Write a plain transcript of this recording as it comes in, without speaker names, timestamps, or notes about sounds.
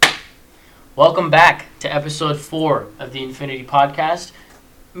Welcome back to episode 4 of the Infinitea podcast.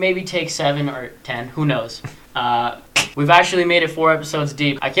 Maybe take 7 or 10, who knows. We've actually made it 4 episodes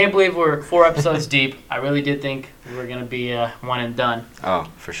deep. I can't believe we're 4 episodes deep. I really did think we were going to be one and done. Oh,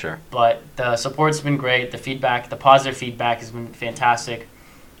 for sure. But the support's been great. The feedback, the positive feedback has been fantastic.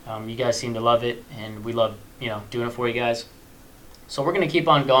 You guys seem to love it, and we love doing it for you guys. So we're going to keep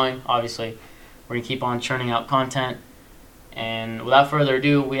on going, obviously. We're going to keep on churning out content. And without further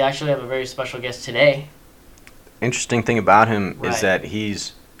ado, we actually have a very special guest today. Interesting thing about him Right. is that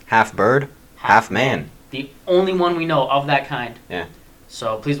he's half bird, half man. The only one we know of that kind. Yeah.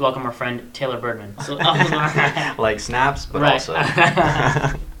 So please welcome our friend Taylor Birdman. So, Like snaps, but right. also.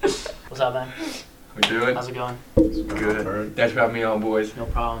 What's up, man? We doing? How's it going? Good. Thanks for having me on, boys. No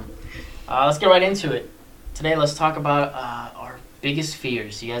problem. Let's get right into it. Today, let's talk about our biggest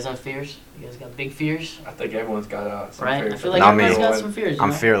fears. You guys have fears? You guys got big fears? I think everyone's got some Right? fears. I feel like Not everyone's me. got some fears.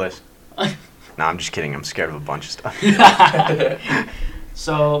 I'm fearless. No, I'm just kidding. I'm scared of a bunch of stuff.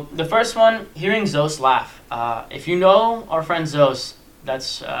 So the first one, hearing Zos laugh. If you know our friend Zos,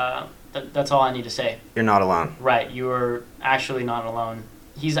 that's all I need to say. You're not alone. Right, you are actually not alone.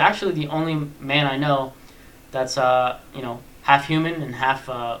 He's actually the only man I know that's half human and half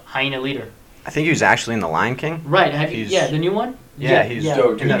hyena leader. I think he was actually in The Lion King. Right, He's- the new one? Yeah, he's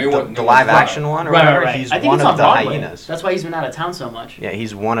So, in the, new one- the new live one's action one or Right, whatever. right. He's I think one it's of on the Broadway. hyenas. That's why he's been out of town so much. Yeah,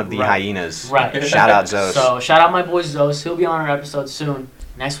 he's one of the Right. hyenas. Right. Shout out Zos. So shout out my boy Zos. He'll be on our episode soon.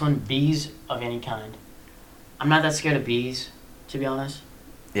 Next one, bees of any kind. I'm not that scared of bees, to be honest.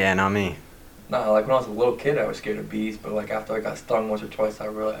 Yeah, not me. Nah, like when I was a little kid, I was scared of bees, but like after I got stung once or twice, I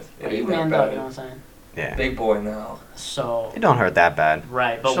realized it You ain't that manned up, you know bad. what I'm saying? Yeah. Big boy now. So, It don't hurt that bad.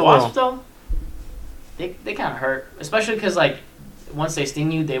 right. But Just a wasps, though, they kind of hurt. Especially because, like, once they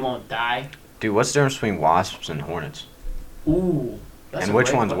sting you, they won't die. Dude, what's the difference between wasps and hornets? Ooh. That's And a which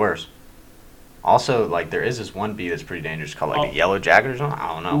great one's one. worse? Also, like, there is this one bee that's pretty dangerous called, like, Oh. a yellow jacket or something. I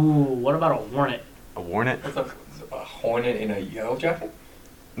don't know. Ooh, what about a hornet? A hornet? What's a hornet in a yellow jacket?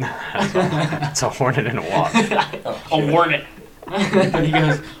 It's a hornet and a wasp. Oh, A shit. hornet. He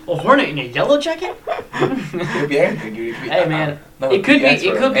goes, a hornet in a yellow jacket? It could be anything, dude. It could be, Hey, man. not It a could bee be. expert.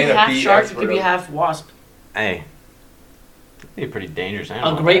 It could be Ain't a half bee shark. It expert could be of- half wasp. Hey, that'd be a pretty dangerous A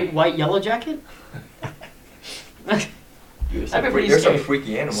animal. great white yellow jacket. Dude, That'd be pretty there's some scary.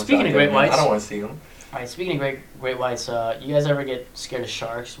 freaky animals. Speaking out of there, great man. whites- I don't want to see them. All right. Speaking of great whites, you guys ever get scared of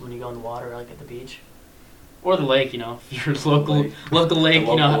sharks when you go in the water, like at the beach, or the lake? If you're local Lake. local lake,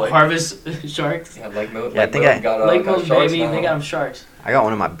 The local lake. harvest sharks. Yeah, like Mill. Yeah, I think I- got, Lake got Mills, sharks baby, now. they got them sharks. I got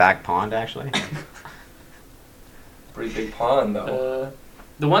one in my back pond, actually. Pretty big pond though.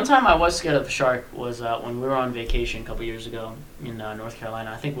 The one time I was scared of a shark was when we were on vacation a couple years ago in North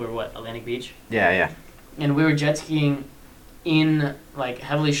Carolina. I think we were Atlantic Beach, Yeah. and we were jet skiing in like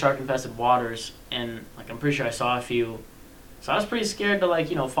heavily shark infested waters, and like I'm pretty sure I saw a few. So I was pretty scared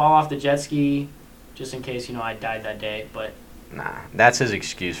to fall off the jet ski, just in case I died that day. But Nah, that's his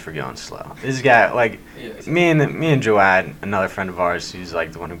excuse for going slow. This guy, like, Yeah, me and Joad, another friend of ours, who's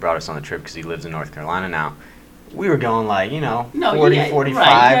like the one who brought us on the trip because he lives in North Carolina now. We were going like, no, 40, yeah, 45.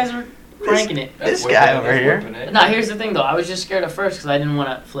 Right, you guys were cranking it. This guy over here. Now here's the thing though, I was just scared at first because I didn't want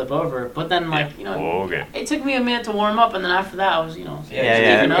to flip over. But then Oh, okay. it took me a minute to warm up, and then after that I was Yeah.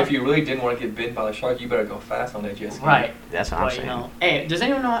 keeping If you really didn't want to get bitten by the shark, you better go fast on that jet ski. Right. That's what I'm But saying. hey, does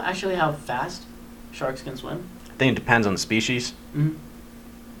anyone know actually how fast sharks can swim? I think it depends on the species. Mhm.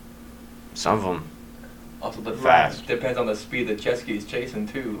 Some of them. Also, the Fast. depends on the speed the jet ski is chasing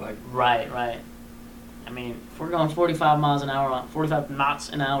too. Like, Right. I mean, if we're going 45 miles an hour, 45 knots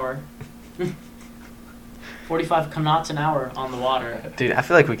an hour, 45 knots an hour on the water. Dude, I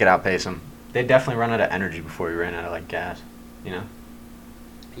feel like we could outpace them. They definitely run out of energy before we ran out of, like, gas. You know?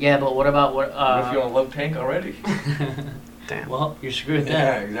 Yeah, but what about what if you're on a low tank already? Damn. Well, you're screwed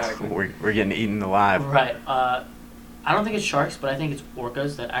Yeah, then. exactly. We're getting eaten alive. Right. I don't think it's sharks, but I think it's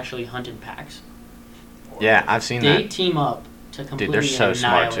orcas that actually hunt in packs. Yeah, I've seen They that. team up to completely Dude, they're so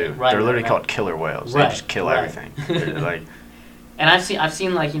smart, annihilate- too. Right, They're literally right, called killer whales. Right, They just kill right. everything. They're like, And I've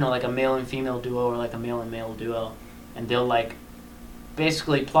seen like like a male and female duo or like a male and male duo, and they'll like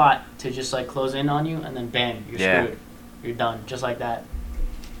basically plot to just like close in on you, and then bam, you're Yeah. screwed. You're done, just like that.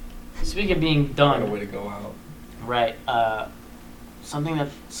 Speaking of being What a done, way to go out. right? Something that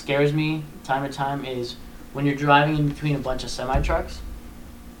scares me time to time is when you're driving in between a bunch of semi trucks,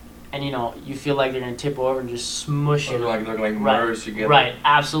 and you feel like they're gonna tip over and just smush you. They're like Right. merge together. Right,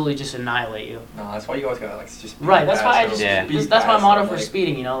 absolutely, just annihilate you. No, that's why you always gotta like just. Be Right, that's why I fast, just Yeah. be that's my fast, motto I'm for like,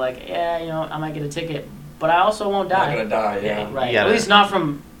 speeding. I might get a ticket, but I also won't I'm die. not gonna die. Yeah. Right, You gotta- at least not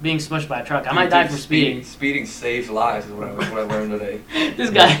from being smushed by a truck. I might die from speeding. Speeding saves lives is what I learned today. This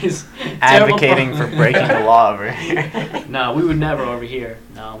guy is advocating for breaking the law over here. No, we would never over here.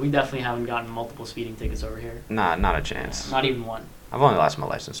 No, we definitely haven't gotten multiple speeding tickets over here. Nah, not a chance. Not even one. I've only lost my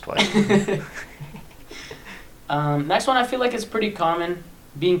license twice. Next one, I feel like it's pretty common.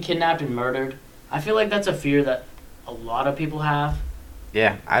 Being kidnapped and murdered. I feel like that's a fear that a lot of people have.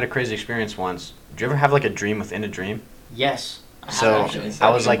 Yeah, I had a crazy experience once. Did you ever have like a dream within a dream? Yes. So I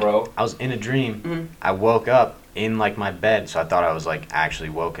was like, bro. I was in a dream. Mhm. I woke up in like my bed, so I thought I was like actually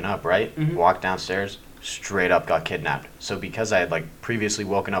woken up, right? Mhm. Walked downstairs, straight up got kidnapped. So because I had like previously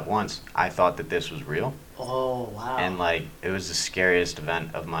woken up once, I thought that this was real, Oh, wow. and like it was the scariest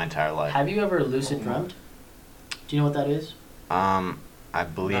event of my entire life. Have you ever lucid dreamt? Do you know what that is? I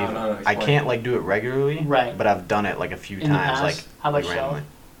believe No, I explain. can't like do it regularly, Right. but I've done it like a few In the times, past? like How about like yourself? randomly.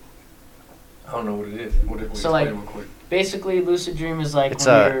 I don't know what it is. What So, like, real quick. Basically, lucid dream is like It's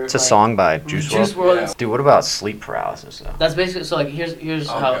when a you're, it's a like, song by Juice Juice WRLD. WRLD. Yeah. Dude, what about sleep paralysis though? That's basically so. Like here's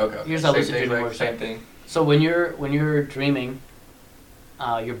how here's how Same lucid thing, dreaming like, works. Same thing. So when you're dreaming,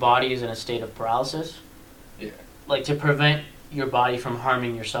 your body is in a state of paralysis. Yeah. Like to prevent your body from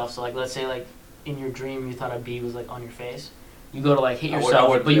harming yourself. So like let's say like in your dream you thought a bee was like on your face. You go to like hit I would- yourself, I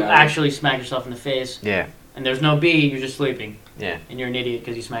would- but you yeah, I would. actually smack yourself in the face, Yeah, and there's no bee. You're just sleeping, yeah. and you're an idiot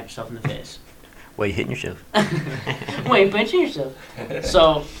because you smacked yourself in the face. Well, you hitting yourself. Wait, punching yourself.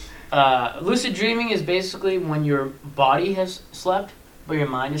 So, lucid dreaming is basically when your body has slept, but your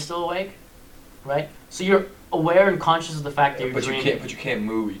mind is still awake, right? So you're aware and conscious of the fact that you're But dreaming. you can't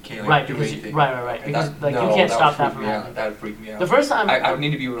move. You can't like, Right, do because anything. right. Because That- like no, you can't that stop would that freak from me out. happening. That would freak me out. The first time, I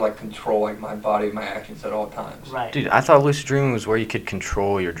need to be able to like control like my body, my actions at all times. right? Dude, I thought lucid dreaming was where you could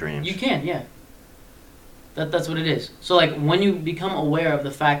control your dreams. You can, yeah. That's what it is. So like when you become aware of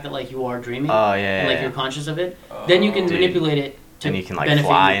the fact that like you are dreaming, Oh yeah, and like yeah. you're conscious of it, then you can Dude. manipulate it to And you can, like, benefit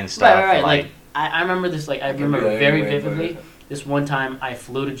fly you. and stuff, Right. like- Like I remember this. Like I can do remember that very anyway, but- vividly. This one time I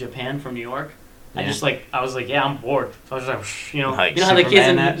flew to Japan from New York. I Yeah. just like I was like, yeah, I'm bored. So I was just like, you know, Like you know how the kids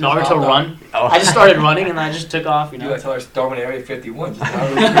in Superman Naruto that? run. Oh. I just started running and I just took off. You You know, gotta tell her storming Area 51. Just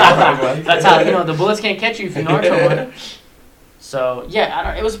that's how you know the bullets can't catch you if you Naruto run. So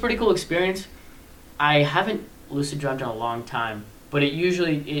yeah, it was a pretty cool experience. I haven't lucid dreamt in a long time, but it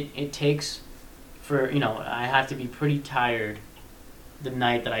usually it takes for I have to be pretty tired the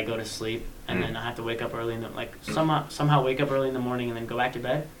night that I go to sleep, and then I have to wake up early in the somehow wake up early in the morning and then go back to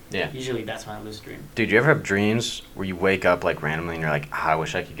bed. Yeah. Usually that's my lucid dream. Dude, you ever have dreams where you wake up like randomly and you're like, I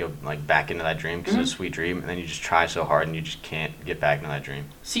wish I could go like back into that dream because it's a sweet dream, and then you just try so hard and you just can't get back into that dream.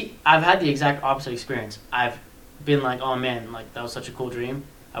 See, I've had the exact opposite experience. I've been like, oh man, like that was such a cool dream.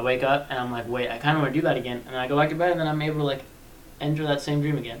 I wake up and I'm like, wait, I kind of want to do that again, and then I go back to bed and then I'm able to like enter that same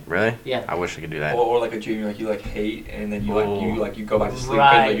dream again. Really? Yeah. I wish I could do that. Or like a dream like you like hate, and then you go back to sleep,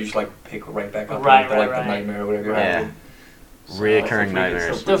 Right. and then you just like pick right back up Right, after, like right. the nightmare or whatever. you're Yeah. having. Reoccurring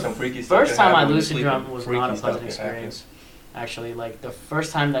nightmares. The Some freaky stuff first can time I happen when you're lucid sleeping. dreamt was Freaky not a stuff pleasant can happen. experience. Actually, like the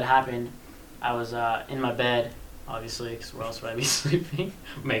first time that happened, I was in my bed, obviously, because where else would I be sleeping?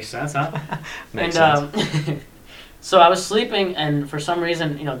 Makes sense, huh? Makes and sense. so I was sleeping, and for some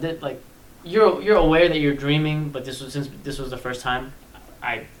reason, like you're aware that you're dreaming, but since this was the first time,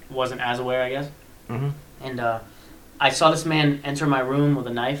 I wasn't as aware, I guess. Mm-hmm. And I saw this man enter my room with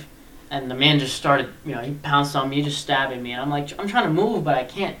a knife, and the man just started, he pounced on me, just stabbing me, and I'm like, I'm trying to move, but I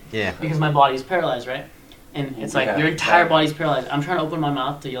can't Yeah. because my body's paralyzed, right? And it's like Yeah, your entire that- body's paralyzed. I'm trying to open my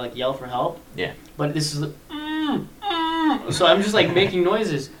mouth to like yell for help. Yeah. But this is so I'm just like making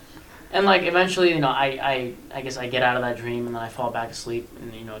noises, and like eventually, I guess I get out of that dream and then I fall back asleep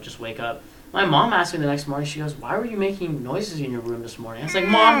and just wake up. My mom asked me the next morning. She goes, "Why were you making noises in your room this morning?" I was like,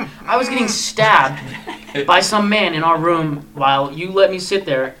 "Mom, I was getting stabbed by some man in our room while you let me sit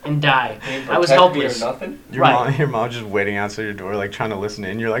there and die. Ain't I was protect me or helpless." nothing? Your mom just waiting outside your door, like trying to listen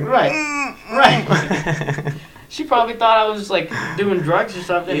in. You're like, Right. Right. She probably thought I was like doing drugs or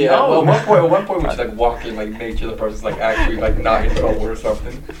something. Yeah. No. Well, at one point we just like walk in, like make sure the person's like actually like not in trouble or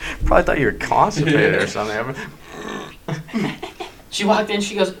something. Probably thought you were constipated or something. She walked in.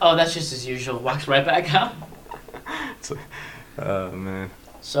 She goes, "Oh, that's just as usual." Walks right back out. Oh man.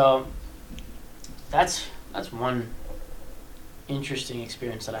 So that's one interesting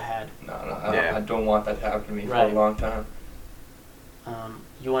experience that I had. No, Yeah. I don't want that to happen to me for Right. a long time.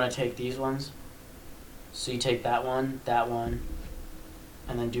 You want to take these ones? So you take that one,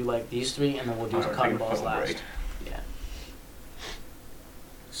 and then do like these three, and then we'll do Alright, cotton take a balls phone last. break. Yeah.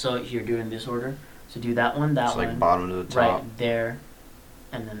 So you're doing this order. So do that one, that It's one, like bottom to the top. right there,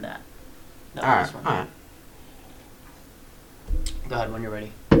 and then that. That one, this one. Alright. Go ahead when you're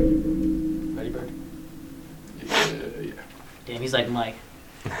ready. Ready, Bird? Yeah. Damn, he's like Mike.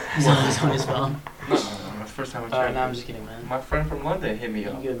 He's always on his phone. No, first time I All right, checked. no, I'm just kidding, man. My friend from London hit me You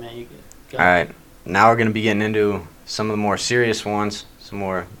up. good, man? You good? Go All ahead. right, now we're gonna be getting into some of the more serious ones, some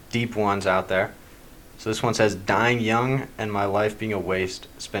more deep ones out there. So this one says, dying young and my life being a waste.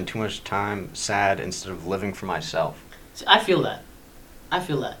 Spend too much time sad instead of living for myself. See, I feel that. I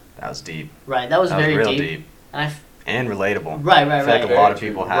feel that. That was deep. Right, that was That was very real deep. deep And and relatable. right, I feel like a right. lot of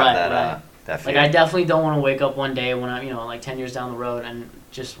people have Right, that right. that Like, feeling. I definitely don't want to wake up one day when I'm, like 10 years down the road and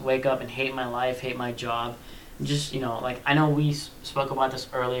just wake up and hate my life, hate my job. And just, like, I know we spoke about this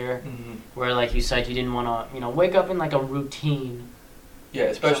earlier, Mm-hmm. where, like, you said you didn't want to, wake up in, like, a routine. Yeah,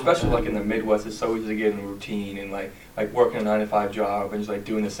 especially like in the Midwest, it's so easy to get in a routine and like working a 9-to-5 job and just like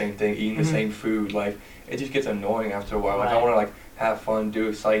doing the same thing, eating the Mhm. same food. Like it just gets annoying after a while. Like I Right. want to like have fun, do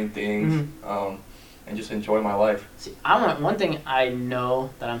exciting things, and just enjoy my life. See, one thing I know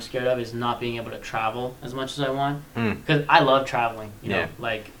that I'm scared of is not being able to travel as much as I want. Because I love traveling, Yeah.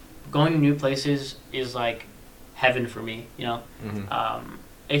 Like, going to new places is, like, heaven for me,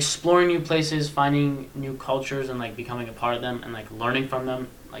 Exploring new places, finding new cultures, and, like, becoming a part of them, and, like, learning from them,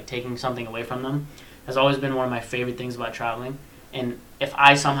 like, taking something away from them, has always been one of my favorite things about traveling. And if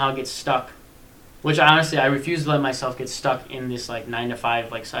I somehow get stuck, which I refuse to let myself get stuck in this, like,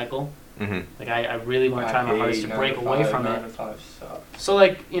 9-to-5, like, cycle. Like, I really want to try my hardest to break away from it. 9-to-5 sucks. So,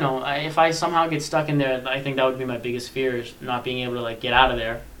 like, if I somehow get stuck in there, I think that would be my biggest fear, is not being able to, like, get out of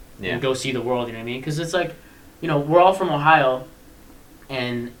there Yeah. and go see the world, you know what I mean? Because it's like, we're all from Ohio,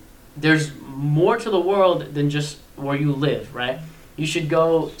 and there's more to the world than just where you live, right? You should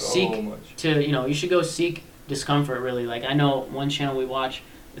go you should go seek discomfort, really. Like, I know one channel we watch,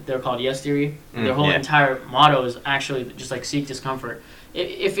 they're called Yes Theory, and their whole entire motto is actually just, like, seek discomfort.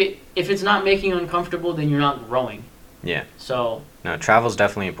 If it's not making you uncomfortable, then you're not growing. Yeah. So. No, travel's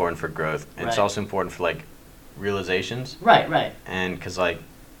definitely important for growth. And It's Right. also important for, like, realizations. Right. And because, like,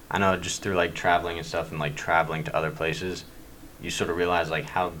 I know just through, like, traveling and stuff and, like, traveling to other places, you sort of realize, like,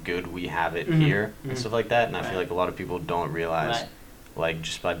 how good we have it here and stuff like that. And I feel like a lot of people don't realize, like,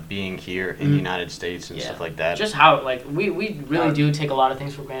 just by being here in the United States and stuff like that. Just how, like, we really do take a lot of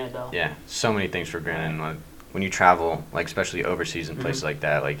things for granted, though. Yeah, so many things for granted. And, like, when you travel, like, especially overseas and places like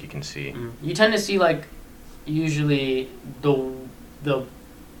that, like, you can see. You tend to see, like, usually the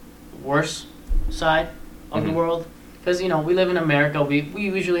worst side of the world. Because, we live in America. We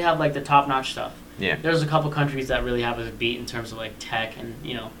usually have, like, the top-notch stuff. Yeah. There's a couple countries that really have us beat in terms of, like, tech and,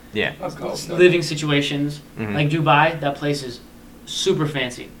 Yeah. living situations. Like Dubai, that place is super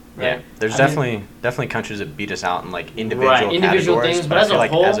fancy. Right? Yeah, there's definitely countries that beat us out in, like, individual categories, things, but I as feel a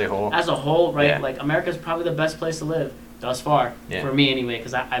like whole, as a whole, right? Yeah. Like, America's probably the best place to live thus far, for me anyway,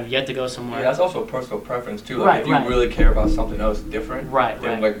 because I've yet to go somewhere. Yeah, that's also personal preference too. Like if you Right. really care about something else different, Right.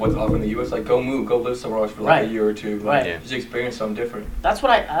 like what's offered in the U.S., like go live somewhere else for like a year or two, like Right. just experience something different. That's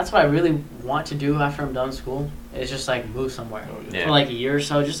what I really want to do after I'm done school. Is just, like, move somewhere Yeah. for, like, a year or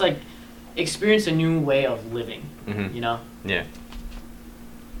so, just, like, experience a new way of living. Yeah.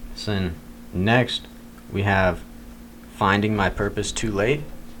 So then next we have finding my purpose too late.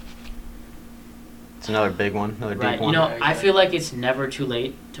 It's another big one, another deep one. I feel like it's never too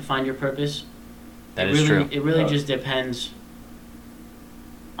late to find your purpose. That is true. It really just depends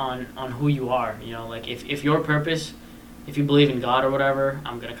on who you are. Like, if your purpose, if you believe in God or whatever,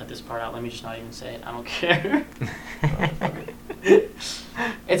 I'm gonna cut this part out. Let me just not even say it. I don't care.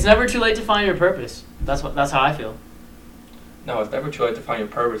 It's never too late to find your purpose. That's how I feel. No, it's never too late to find your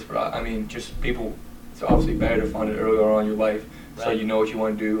purpose, but I mean, just people. It's obviously better to find it earlier on in your life, so you know what you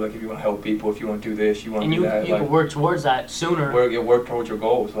want to do. Like if you want to help people, if you want to do this, you want to do that. And you can work towards that sooner. Work towards your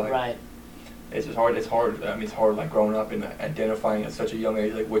goals. Like, right. It's just hard. It's hard. I mean, it's hard, like growing up and identifying at such a young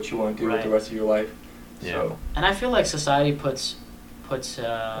age, like what you want to do with the rest of your life. Yeah. So. And I feel like society puts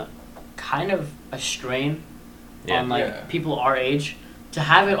kind of a strain on, like, people our age to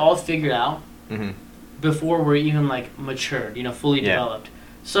have it all figured out before we're even, like, matured, fully developed.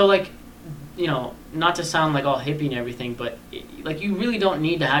 So, like, not to sound like all hippie and everything, but like, you really don't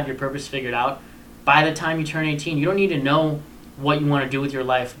need to have your purpose figured out by the time you turn 18. You don't need to know what you want to do with your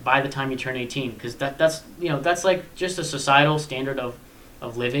life by the time you turn 18, because that's like just a societal standard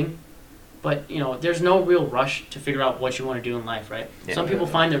of living. But there's no real rush to figure out what you want to do in life, right? Yeah. Some people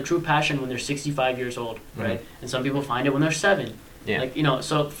find their true passion when they're 65 years old, right? And some people find it when they're 7. Yeah. Like,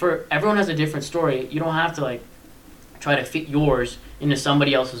 so for everyone has a different story. You don't have to, like, try to fit yours into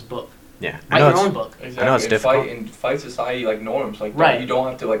somebody else's book. Yeah. Write your own book. Exactly. I know it's difficult. Fight society, like, norms. Like, Right. you don't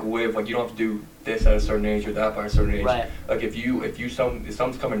have to, like, live, like, you don't have to do this at a certain age or that by a certain age. Right. Like, if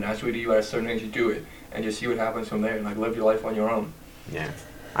something's coming naturally to you at a certain age, you do it. And just see what happens from there and, like, live your life on your own. Yeah.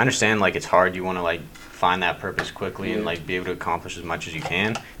 I understand, like, it's hard. You want to, like, find that purpose quickly and, like, be able to accomplish as much as you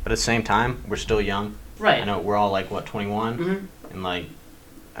can. But at the same time, we're still young. Right. I know we're all like, what, 21? Mm-hmm. And like,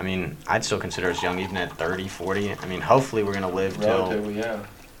 I mean, I'd still consider us young even at 30, 40. I mean, hopefully we're going to live till, Relatively, yeah.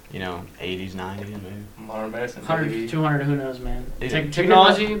 you know, 80s, 90s, maybe. Modern medicine. 100, Maybe. 200, who knows, man. Dude,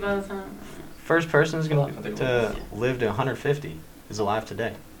 Technology by the time. First person is going I think to live to 150 is alive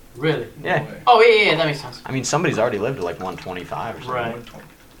today. Really? Yeah. No way. Oh, yeah, that makes sense. I mean, somebody's already lived to like 125 or something.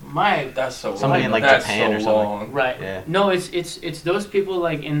 Right. That's so Somebody long. in, like, That's Japan so or something. long. Right. Yeah. No, it's those people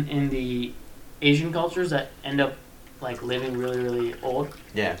like in the Asian cultures that end up like living really, really old.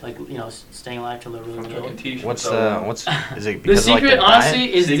 Yeah. Like, you know, staying alive till they're really, I'm really drinking old. tea for What's so long. what's is it The because of, like, secret, the diet?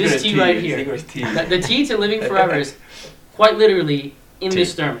 honestly, is Secret this is tea tea. right here. Secret is tea. The tea to living forever is quite literally in Tea.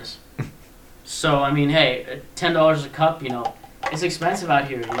 this thermos. So I mean, hey, $10 a cup, you know, it's expensive out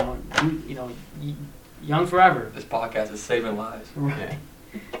here. You know, young forever. This podcast is saving lives. Yeah.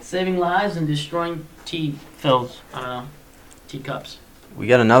 Saving lives and destroying tea fills. I don't know, teacups. We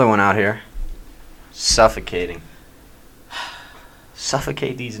got another one out here. Suffocating.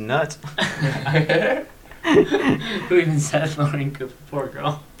 Suffocate these nuts. Who even said Lauren good poor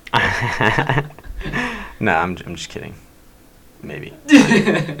girl? No, I'm just kidding. Maybe.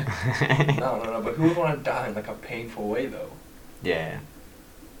 No. But who would want to die in like a painful way though? Yeah.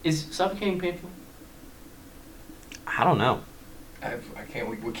 Is suffocating painful? I don't know. I can't.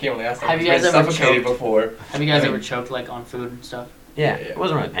 We can't really ask that. Have you He's guys been ever suffocated choked? before? Have you guys I mean- ever choked like on food and stuff? Yeah, Yeah. it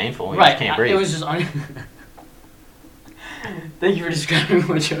wasn't really painful. You Right. just can't breathe. It was just on. Thank you for describing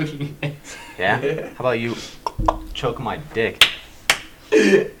what choking is. Yeah? How about you choke my dick?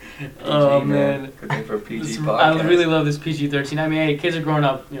 Oh PG, man. Good thing for a PG This- podcast. I really love this PG-13. I mean, hey, kids are growing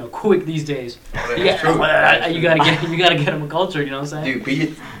up, you know, quick these days. Oh, You, that's true. you gotta get them cultured. You know what I'm saying? Dude,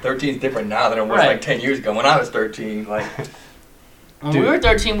 PG-13 is different now than it was Right. like 10 years ago when I was 13. Like, When Dude. we were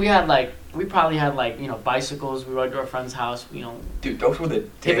 13, we probably had you know, bicycles. We rode to our friend's house. You know, dude, those were the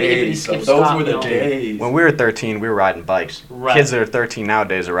Hippity, hippity, days. skip, Those stop, were the you know. days. When we were 13, we were riding bikes. Right. Kids that are 13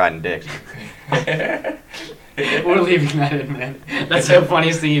 nowadays are riding dicks. we're leaving that in, man. That's the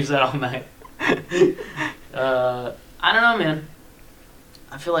funniest thing you've said all night. I don't know, man.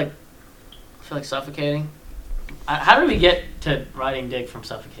 I feel like suffocating. How did we get to riding dick from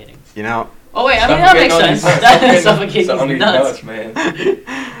suffocating? You know? Oh wait, I mean that makes sense. That suffocates Suffocating nuts. man.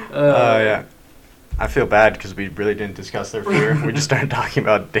 Oh, yeah. I feel bad because we really didn't discuss their fear. We just started talking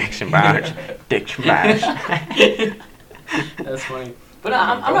about dicks and bash. Dicks and bash. That's funny. But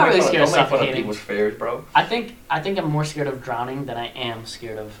I'm not really scared of Don't make fun of suffocating. people's fears, bro. I think I'm more scared of drowning than I am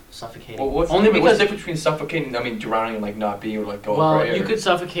scared of suffocating. Well, what's Only what's because the difference between suffocating, I mean, drowning and like not being able to like go well, for air? you could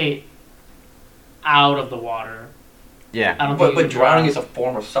suffocate out of the water. Yeah. I don't But think you could drowning drown is a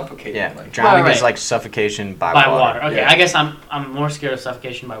form of suffocating. Yeah. Like, Drowning Right. is like suffocation by by water. water. Okay, Yeah. I guess I'm more scared of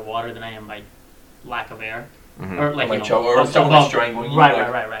suffocation by water than I am by lack of air. Mhm. Or like, Like you know, choke- or above- someone like strangling you, Right,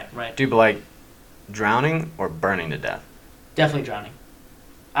 like- right. Dude, but like drowning or burning to death? Definitely drowning.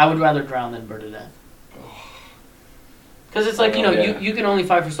 I would rather drown than burn to death. Because it's like, you know, Yeah. you can only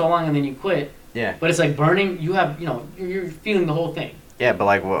fight for so long and then you quit. Yeah. But it's like burning, you have, you know, you're feeling the whole thing. Yeah, but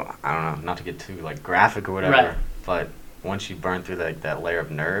like, well, I don't know, not to get too like graphic or whatever, Right. but once you burn through like that layer of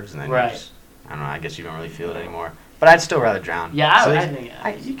nerves, and then Right. you just, I don't know, I guess you don't really feel it anymore. But I'd still rather drown. Yeah, So I there's-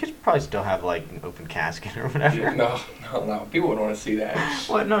 think. you could probably still have like an open casket or whatever. Yeah, no. People wouldn't want to see that.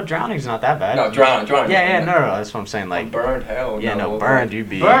 What? No, drowning's not that bad. No, drowning. Yeah, no, that's what I'm saying. Like, burned, hell yeah, no, no. burned, you'd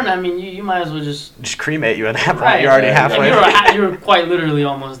be Burn, I mean, you might as well just. cremate you at that point. Right. You're already Yeah, halfway. You're quite literally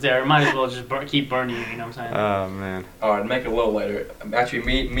almost there. Might as well just keep burning you, you know what I'm saying? Oh man. Alright, make it a little later. Actually,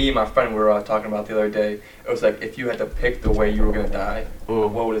 me and my friend were talking about the other day. It was like if you had to pick the way you were gonna die, Ooh.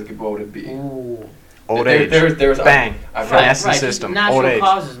 what would it be? Ooh. Old There- age. there's Bang. I've Finesse Right, the just system. natural Old age.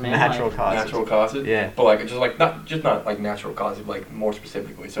 causes, man, Natural like- causes. natural causes. Yeah. But like just not like natural causes, but like more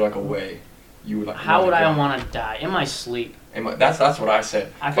specifically. So like a way you would like. How would I want? want to die? In my sleep. That's what I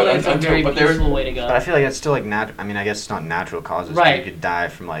said. I feel But like it's a until- very but there's- peaceful way to go. But I feel like that's still like I mean, I guess it's not natural causes. Right. You could die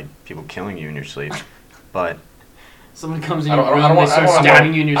from like people killing you in your sleep. But Someone comes in I your don't room, want. they I don't start want.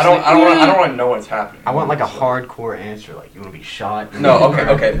 stabbing you in your I sleep. don't want to know what's happening. I want like a So- hardcore answer. Like you want to be shot. No,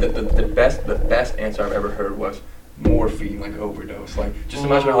 okay. The best answer I've ever heard was morphine, like overdose. Like just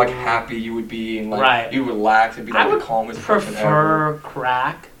imagine how like happy you would be and like Right. you relax and be like I would the calmest person ever. prefer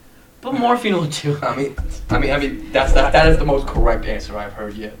crack, but morphine will too. I mean that is the most correct answer I've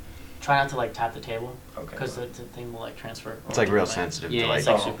heard yet. Try not to like tap the table, Okay. because the thing will like transfer. It's like real over. sensitive Yeah, to it's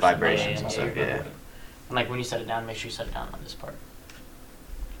like like super vibrations sensitive. and Yeah, stuff. Yeah. And like when you set it down, make sure you set it down on this part.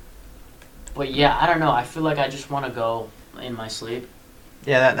 But yeah, I don't know. I feel like I just want to go in my sleep.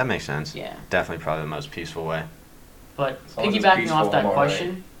 Yeah, that makes sense. Yeah. Definitely probably the most peaceful way. But As long as it's piggybacking peaceful, off I'm that alright.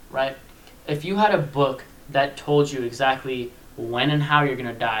 question, right? If you had a book that told you exactly when and how you're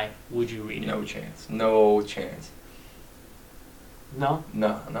gonna die, would you read it? No chance. No chance. No.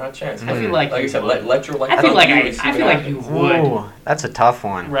 No, not a chance. I feel like I you said, would. let your life. I feel like you would. would. Ooh, that's a tough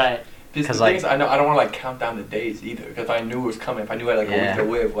one. Right. Because the like- thing is, I don't want to like count down the days either. Because if I knew it was coming, if I knew I had like a Yeah. week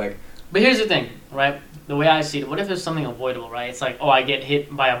to live, like But here's the thing, right? The way I see it, what if there's something avoidable, right? It's like, oh, I get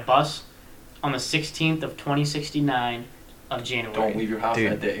hit by a bus on the 16th of 2069 of January. don't leave your house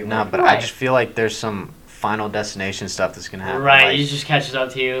that day. Dude, no, like, but Right. I just feel like there's some Final Destination stuff that's gonna happen. Right, Like, it just catches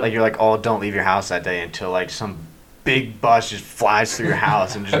up to you. like you're like, oh, don't leave your house that day until like some big bus just flies through your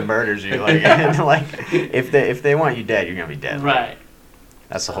house and just murders you. Like, and, like if they want you dead, you're gonna be dead. Like, right.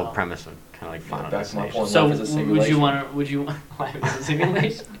 that's the whole So- premise of kind of like Final back to my Destination. point. So Life is a simulation. would you life is a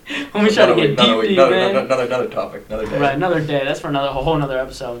simulation? When we try to get deep, man. Another topic, another day. Right, another day. That's for a whole another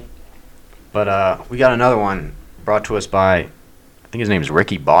episode. But we got another one brought to us by, I think his name is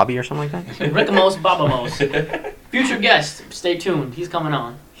Ricky Bobby or something like that. Rickamos Babamos. Future guest, stay tuned. He's coming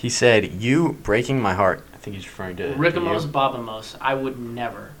on. He said, "You breaking my heart." I think he's referring to Rickamos you. Babamos. I would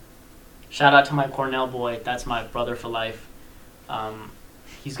never. Shout out to my Cornell boy. That's my brother for life.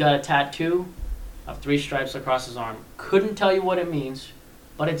 He's got a tattoo of 3 stripes across his arm. Couldn't tell you what it means,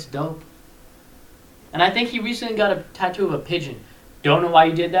 but it's dope. And I think he recently got a tattoo of a pigeon. Don't know why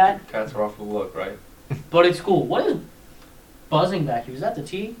he did that, Cats are off the look, right? but it's cool. What is buzzing back here? Is that the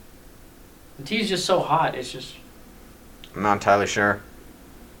tea? The tea's just so hot. It's just... I'm not entirely sure.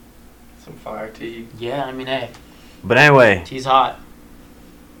 Some fire tea. Yeah, I mean, hey, But anyway, tea's hot.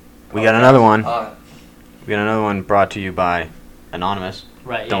 we got another one. Hot. We got another one brought to you by Anonymous.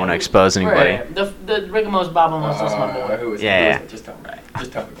 Right, Don't yeah. want to expose anybody. Right. The Rickamos Babamos, that's my boy. Who is Yeah. it? Just tell me. Right.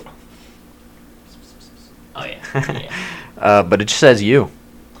 Just tell me. Oh, yeah. Yeah. But it just says you.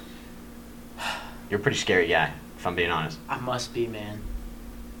 You're a pretty scary guy, if I'm being honest. I must be, man.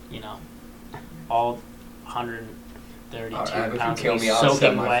 You know, all 132 Alright, if you pounds kill of me, me I'll accept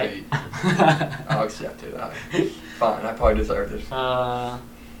soaking my wet. fate. I'll accept it. Fine, I probably deserve this.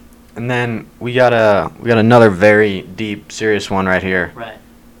 And then we got another very deep, serious one right here. Right.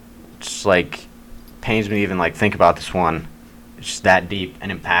 Just like pains me to even like think about this one. It's just that deep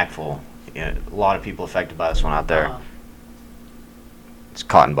and impactful. You know, a lot of people affected by this one out there. It's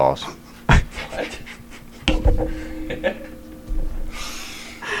cotton balls. What?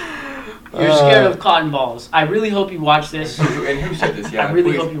 You're scared of cotton balls. I really hope you watch this. And who said this? Yeah, I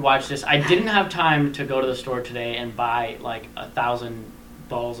really please. hope you watch this. I didn't have time to go to the store today and buy like 1,000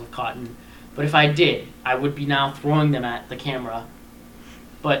 balls of cotton, but if I did, I would be now throwing them at the camera.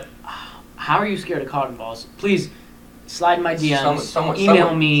 But how are you scared of cotton balls? Please slide in my DMs,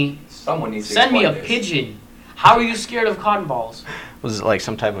 email me, Someone needs to send me a explain this. pigeon. How are you scared of cotton balls? Was it like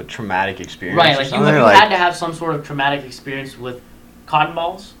some type of traumatic experience? Right, or like you something? had to have some sort of traumatic experience with cotton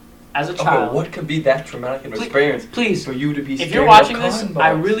balls as a Okay, child. what could be that traumatic of Please- experience please, for you to be scared if you're watching of this, cotton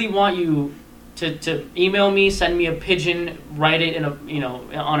I balls? really want you to email me, send me a pigeon, write it in a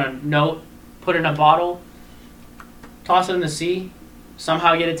on a note, put it in a bottle, toss it in the sea,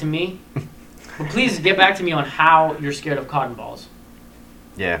 somehow get it to me. But please get back to me on how you're scared of cotton balls.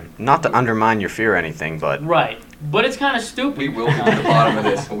 Yeah, not to undermine your fear or anything, but Right, but it's kind of stupid. We will get to the bottom of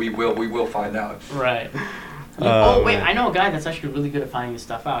this. We will find out. Right. Oh, oh wait, man. I know a guy that's actually really good at finding this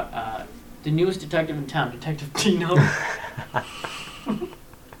stuff out. The newest detective in town, Detective Dino.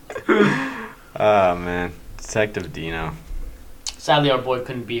 oh man, Detective Dino. Sadly, our boy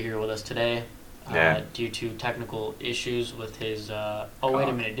couldn't be here with us today Yeah. due to technical issues with his. Oh wait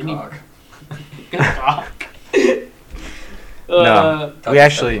a minute, didn't Cock. he? Cock. No. We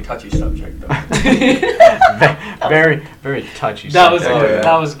actually- touchy subject though. very, very touchy. That was subject. good. yeah.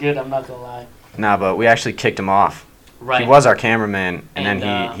 That was good. I'm not gonna lie. Nah, but we actually kicked him off. Right. He was our cameraman, and then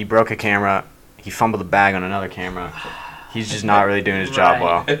And, he broke a camera. He fumbled the bag on another camera. He's just not really doing his job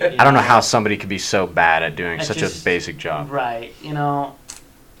well. Right. I don't know how somebody could be so bad at doing It's such just- a basic job. Right. You know,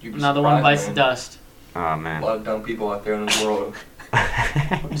 You'd be another one bites surprised, the man. dust. Oh A man. lot of dumb people out there in this world.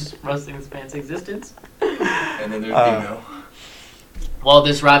 Just roasting this man's existence. And then there's Dino. Well,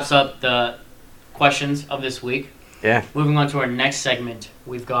 this wraps up the questions of this week. Yeah. Moving on to our next segment,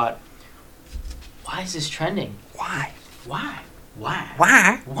 we've got. Why is this trending? Why? Why? Why?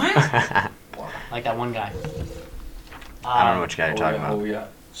 Why? Why? Like that one guy. I don't know what you guys are talking about. Oh yeah.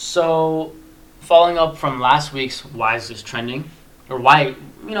 So, following up from last week's why is this trending? Or why,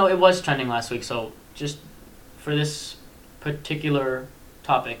 it was trending last week, so just for this particular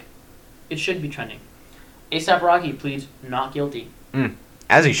topic, it should be trending. A$AP Rocky pleads not guilty.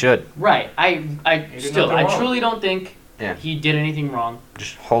 As he should. Right. I did nothing wrong. truly don't think Yeah. he did anything wrong.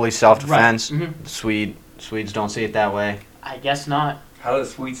 Just wholly self-defense. Right. Swedes don't see it that way. I guess not. How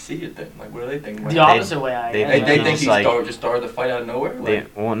does Swedes see it then? Like, what do they think? The opposite way, I they- guess. They It's think he like- just started the fight out of nowhere?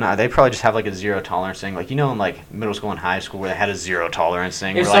 Like, They probably just have like a zero tolerance thing. Like, you know, in like middle school and high school where they had a zero tolerance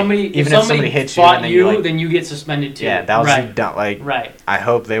thing. If where, like, somebody, even if somebody hits you, fought and then you, like, then you get suspended too. yeah, that was right. like. Right. I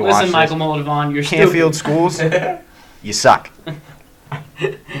hope they watch Listen, Michael this. Moldovan, you're Canfield stupid. schools, you suck.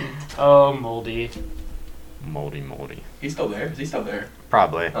 Oh, Moldy. Moldy. he's still there? Is he still there?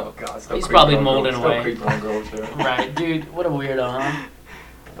 Probably. Oh, God. Still He's creeping probably on molding girls, away. Still creeping on girls there. Right, dude. What a weirdo, huh?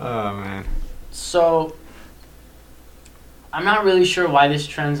 Oh man. So, I'm not really sure why this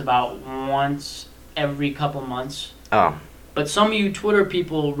trend's about once every couple months. Oh, But some of you Twitter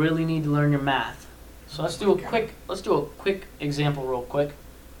people really need to learn your math. So let's do a quick example real quick.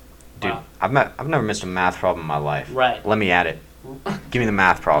 dude, Wow. I've never missed a math problem in my life. Right. Let me add it. Give me the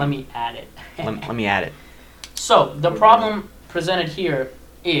math Let problem. me add it. Let me add it. So the problem presented here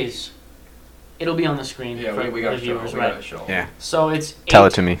is, it'll be on the screen Yeah, for we the got to show. viewers, We right? got to show. Yeah. So it's Tell 8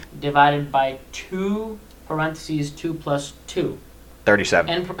 it to me. divided by 2 parentheses 2 plus 2. 37.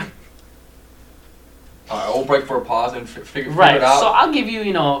 And All right, we'll break for a pause and figure right. it out. So I'll give you,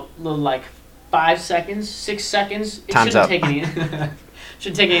 little like 5 seconds, 6 seconds. It Time's shouldn't up. take any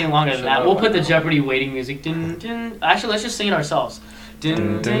shouldn't take any longer than Should that. not We'll put the right now. Jeopardy waiting music. Dun, dun. Actually, let's just sing it ourselves.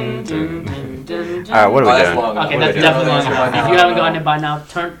 Dun, dun, dun, dun, dun, All right, what are we Oh, that's doing? long enough. Okay, What are that's we doing? definitely long Right enough. now, If you haven't no. gotten it by now,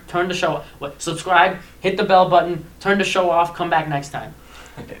 turn the show. Subscribe, hit the bell button, turn the show off. Come back next time.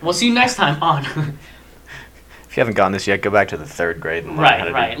 We'll see you next time on. If you haven't gotten this yet, go back to the 3rd grade and learn how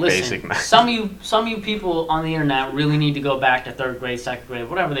to Right. do basic Listen, math. some of you people on the internet really need to go back to 3rd grade, 2nd grade,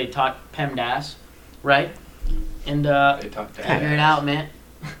 whatever they taught PEMDAS, right? And They talk to figure it out, man.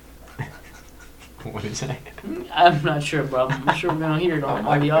 What is that? I'm not sure, bro. I'm sure we're gonna hear it on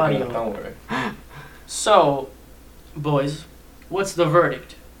the audio. Don't worry. So, boys, what's the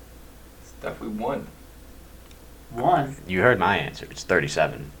verdict? It's definitely one. 1. You heard my answer. It's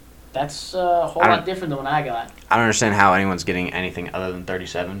 37. That's a whole I lot don't- different than what I got. I don't understand how anyone's getting anything other than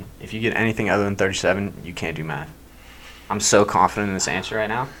 37. If you get anything other than 37, you can't do math. I'm so confident in this answer right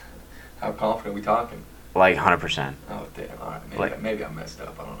now. How confident are we talking? Like 100%. Oh damn! All right, Like- maybe I messed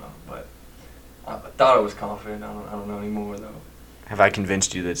up. I don't know, but I thought I was confident. I don't know anymore though. Have I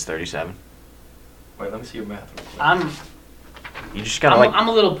convinced you that it's 37? Wait, let me see your math. Real quick. I'm You just gotta like I'm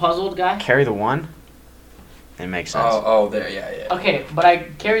a little puzzled, guy. carry the 1. It makes sense. Oh, there, yeah. Okay, but I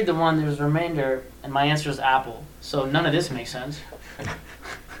carried the 1. There's a remainder, and my answer is apple. So none of this makes sense.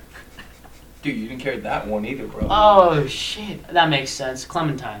 Dude, you didn't carry that one either, bro. Oh shit, that makes sense.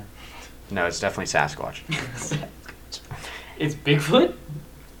 Clementine. No, it's definitely Sasquatch. It's Bigfoot.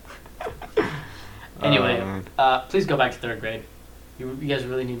 Anyway, Uh, please go back to 3rd grade. You guys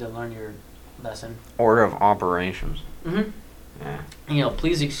really need to learn your lesson. order of operations. Mm-hmm. Yeah.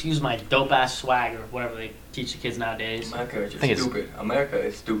 Please excuse my dope ass swag or whatever they teach the kids nowadays. America is I think just it's- stupid. America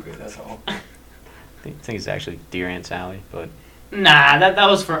is stupid. That's all. I think it's actually Dear Aunt Sally, but Nah, that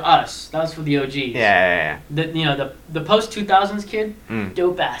was for us. That was for the OGs. yeah. The post 2000s kid, Mm.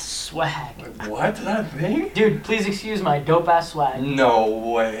 dope ass swag. Wait, what? Is that a thing? Dude, please excuse my dope ass swag No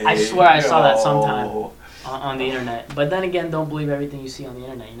way. I swear I saw that sometime. No. on the internet. But then again, don't believe everything you see on the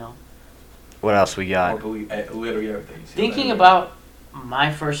internet. What else we I got? believe literally everything. You see on Thinking the about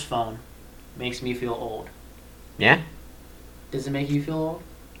my first phone makes me feel old. Yeah? Does it make you feel old?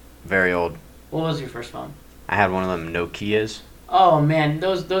 Very old. What was your first phone? I had one of them Nokias. Oh man,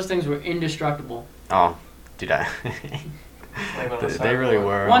 those things were indestructible. Oh, dude, internet. Blame it on the they really sidewalk.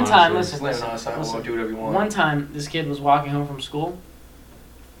 were. One time, honestly. Blame it on the sidewalk. listen. Do whatever you want. One time, this kid was walking home from school,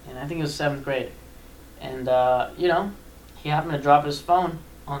 and I think it was 7th grade, and he happened to drop his phone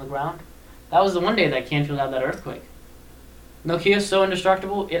on the ground. That was the one day that Canfield had that earthquake. Nokia's so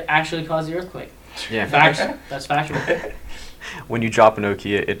indestructible, it actually caused the earthquake. Yeah. Facts. That's factual. When you drop a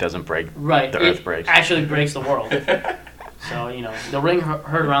Nokia, it doesn't break. Right. The it earth breaks. actually breaks the world. So, the ring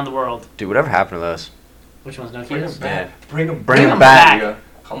heard around the world. Dude, whatever happened to those? Which one's Bring Nokia's? him back. Yeah. Bring him Bring him him back. Yeah.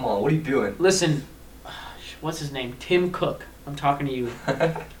 Come on, what are you doing? Listen, what's his name? Tim Cook. I'm talking to you.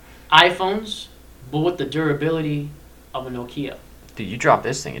 iPhones, but with the durability of a Nokia. Dude, you drop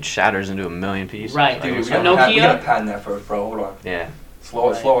this thing, it shatters into a million pieces. Right. Like, Dude, we A gotta Nokia? patent that first, bro. Hold on. yeah.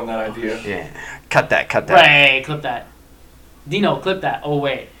 Slow Right. on that idea. Yeah. Cut that. Right, clip that. Dino, clip that. Oh,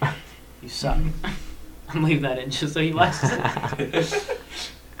 wait. You suck. I'm leaving that in just so he likes it.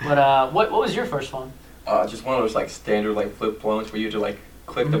 But, what was your first phone? Just one of those like standard like flip phones where you had to like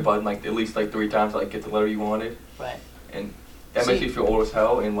click the Mhm. button like at least like 3 times to like get the letter you wanted, Right. and that makes See- me feel old as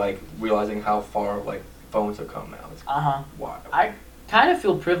hell. And like realizing how far like phones have come now. It's Uh-huh. wild. I kind of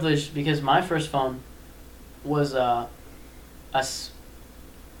feel privileged because my first phone was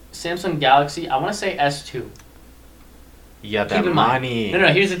Samsung Galaxy, I want to say S2. You got Keep that in mind. money. No,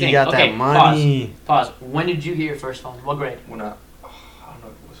 here's the thing. You got Okay, that money. Pause. When did you get your first phone? What grade? When I don't know,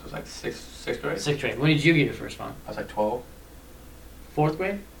 it was like sixth grade. Sixth grade. When did you get your first phone? I was like 12. Fourth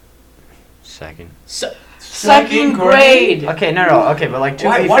grade? Second. Second grade! Okay, no. Okay, but like to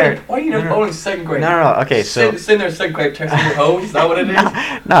be fair. Why are you never phone in second grade? No. Okay, so. Sitting there in second grade, texting your home. Is that what it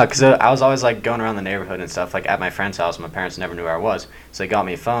is? No, because I was always like going around the neighborhood and stuff. Like at my friend's house, my parents never knew where I was, so they got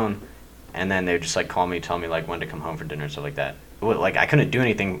me a phone, and then they would just like call me, tell me like when to come home for dinner and stuff like that. Like I couldn't do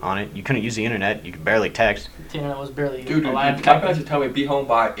anything on it. You couldn't use the internet. You could barely text. The internet was barely Dude, alive. my parents would tell me be home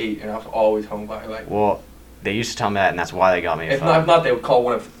by 8, and I was always home by like. Well, they used to tell me that, and that's why they got me a If phone. not, they would call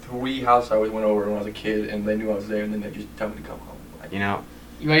one of 3 houses I always went over when I was a kid, and they knew I was there, and then they just tell me to come home. Like, You know,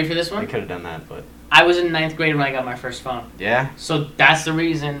 You ready for this they one? could have done that, but I was in ninth grade when I got my first phone. yeah, So that's the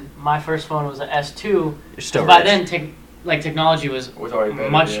reason my first phone was an S2. you're still By rich. then, technology was it was already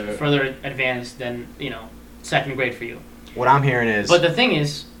better, much yeah. further advanced than, second grade for you. What I'm hearing is. But the thing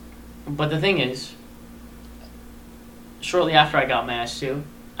is, shortly after I got my S2,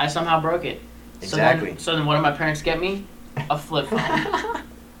 I somehow broke it. Exactly. So then what did my parents get me? A flip phone.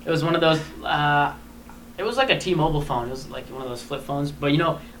 It was one of those, it was like a T-Mobile phone. It was like one of those flip phones. But,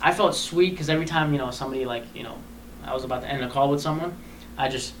 I felt sweet because every time, somebody I was about to end a call with someone, I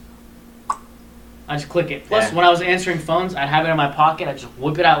just click it. Plus, Yeah. when I was answering phones, I'd have it in my pocket. I'd just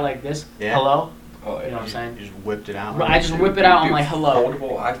whip it out like this. Yeah. Hello. Oh, yeah. You know what I'm saying? You just whipped it out. I just whip it out. I'm like, hello.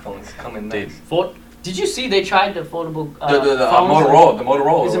 Foldable iPhones coming next. Did you see they tried the foldable The phones? Motorola. The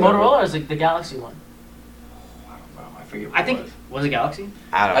Motorola. Is it Motorola or is it the Galaxy one? I don't know. I forget. I think was it Galaxy?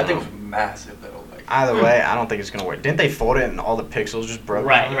 I don't I know. think it was massive though. Like. Either way, I don't think it's gonna work. Didn't they fold it and all the pixels just broke?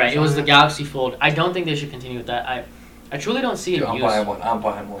 Right. It was the something? Galaxy Fold. I don't think they should continue with that. I truly don't see Dude, it I'm used.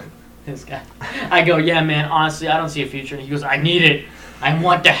 buying one. This guy. I go, yeah, man. Honestly, I don't see a future. And he goes, I need it. I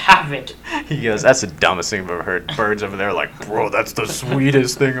want to have it. He goes, that's the dumbest thing I've ever heard. Birds over there like, bro, that's the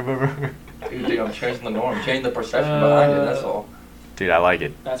sweetest thing I've ever heard. Dude, I'm changing the norm, changing the perception behind it. That's all. Dude, I like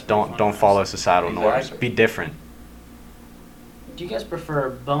it. That's pretty Don't fun, don't follow societal norms. Exactly. Be different. Do you guys prefer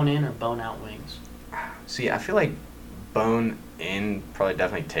bone in or bone out wings? See, I feel like bone in probably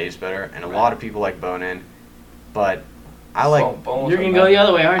definitely tastes better, and a Right. lot of people like bone in, but I like Bones You're are gonna go the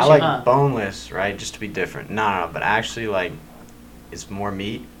other way, aren't I you? like Huh? boneless, right? Just to be different. No, but actually like it's more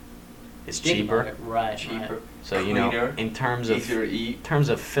meat. It's Chicken cheaper. nugget, right? cheaper, Right. So cleaner, in terms of easier to eat.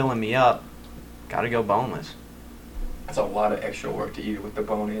 filling me up, gotta go boneless. That's a lot of extra work to eat it with the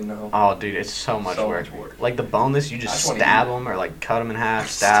bone in though. Oh, dude, it's so much work. Like the boneless, you I just just wanna stab eat it. them or like cut them in half,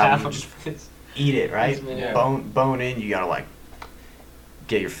 stab them, just them. eat it, right? Yeah. Bone in, you gotta like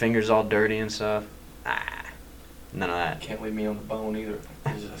get your fingers all dirty and stuff. None of that. Can't leave me on the bone either.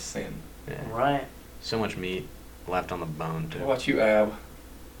 It's just a sin. Yeah. Right. So much meat left on the bone What too. about you, Ab?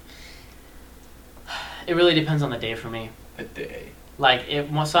 It really depends on the day for me. A day. Like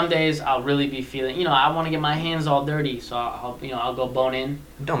some days I'll really be feeling, I want to get my hands all dirty, so I'll go bone in.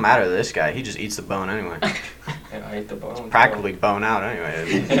 It don't matter to this guy. He just eats the bone anyway. And I ate the bone. Practically bone out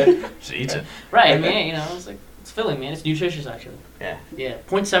anyway. Just eats it. Right, I mean, it's like it's filling, man. It's nutritious actually. Yeah. Yeah,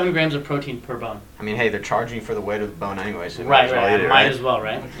 0.7 grams of protein per bone. I mean, hey, they're charging you for the weight of the bone anyway, so you Right, might as well right. eat it, Might right? as well,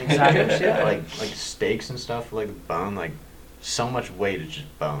 right? Exactly. Yeah, like steaks and stuff, like the bone, like so much weight is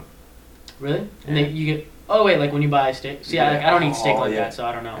just bone. Really? And Yeah. then you get. Oh wait, like when you buy a steak. See, Yeah. I don't eat steak Oh, like yeah. that, so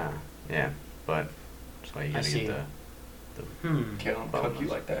I don't know. Yeah, but that's why you I gotta see. get Hmm. Can't cook you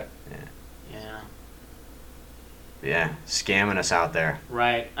like that. Yeah. yeah, scamming us out there.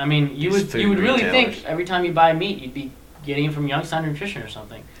 Right. I mean, you These would really retailers. think every time you buy meat, you'd be getting it from Youngstown Nutrition or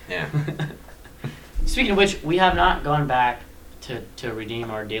something. Yeah. Speaking of which, we have not gone back to redeem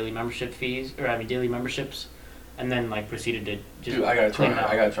our daily membership fees, daily memberships, and then like proceeded to just Dude, I gotta clean try. it up.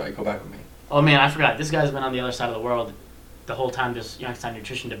 I gotta try. Go back with me. Oh man, I forgot. This guy's been on the other side of the world the whole time this Youngstown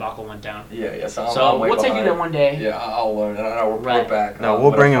Nutrition debacle went down. Yeah. So So I'm way we'll take you behind. there one day. Yeah, I'll learn. And I'll report Right. back. No, on we'll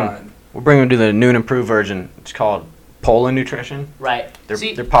what bring I him. find. We'll bring them to the new and improved version. It's called Polar Nutrition. Right.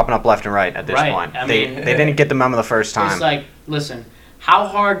 They're popping up left and right at this Right, point. I They mean- didn't get the memo the first time. It's like, listen, how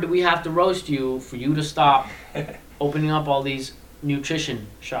hard do we have to roast you for you to stop opening up all these nutrition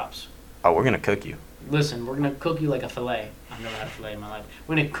shops? Oh, we're gonna cook you. Listen, we're gonna cook you like a fillet. I've never had a fillet in my life.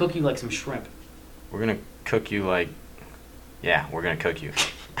 We're gonna cook you like some shrimp. We're gonna cook you like. Yeah, we're gonna cook you.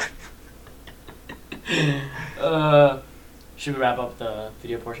 Should we wrap up the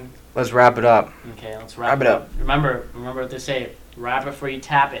video portion? Let's wrap it up. Okay, let's Wrap wrap it up. Remember what they say. Wrap it before you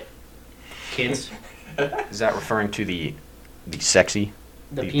tap it, kids. Is that referring to the sexy?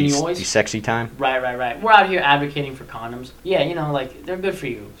 The peenie the boys. sexy time? Right. We're out here advocating for condoms. Yeah, like they're good for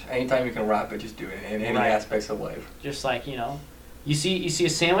you. Anytime you can wrap it, just do it in any Right. aspects of life. Just like you see a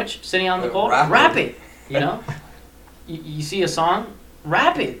sandwich sitting out in the cold, Wrap wrap it. it. you see a song,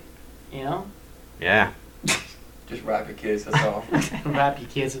 rap it. You know. Yeah. Just rap it, kids. That's all. Rap you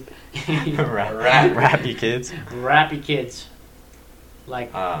kids. Rap you kids. Rap you kids.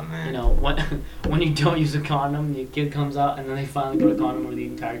 Like, oh, man. you know, when you don't use a condom, your kid comes out and then they finally put a condom over the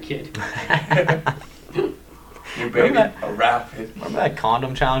entire kid. Your baby, a rap it. Remember that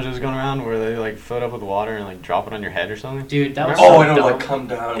condom challenge that was going around where they like fill it up with water and like drop it on your head or something? Dude, that was Oh, so and it'll dumb. like come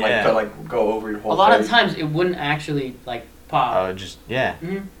down and Yeah. like go over your whole A lot face. of times it wouldn't actually like pop. Oh, just, yeah. Mm-hmm. I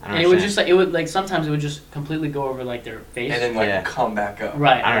don't And it would understand. just sometimes it would just completely go over like their face. And then like Yeah. come back up.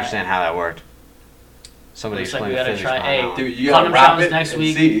 Right. I don't understand how that worked. Somebody Looks like explain we the gotta physics try. behind Hey, that. Dude, you gotta condom wrap challenge it next and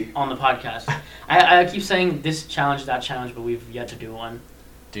week see. on the podcast. I keep saying this challenge, that challenge, but we've yet to do one.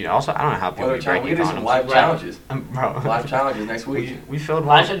 Dude, also, I don't know how people Well, be we breaking can do some condoms. live Right. challenges. Bro. Live challenges next week. We filled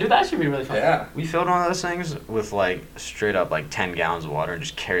Well, I one. should do that. Should be really fun. Yeah. We filled one of those things with like straight up like 10 gallons of water and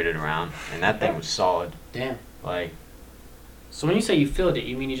just carried it around, and that thing was solid. Damn. Like, So when you say you filled it,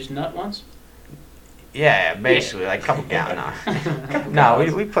 you mean you just nut once? yeah, basically like a couple gallons. No,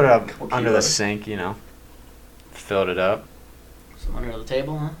 gallons. we put it up Couple under the kilos. sink, you know, filled it up. Some under the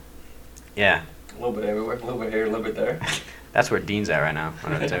table, huh? Yeah, A little bit everywhere, a little bit here, a little bit there. that's where Dean's at right now.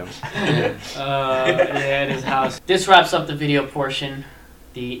 Under the table. Yeah, in his house. This wraps up the video portion.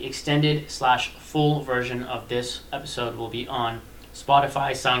 The extended/full version of this episode will be on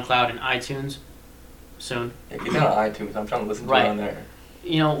Spotify, SoundCloud, and iTunes soon. Yeah, get it on iTunes. I'm trying to listen to Right. it on there.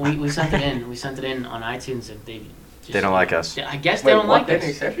 You know, we sent it in. We sent it in on iTunes, and they just, They don't like us. I guess Wait, they don't what? like They didn't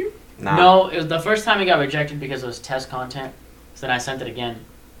us. accept you? Nah. No, it was the first time it got rejected because it was test content. So then I sent it again.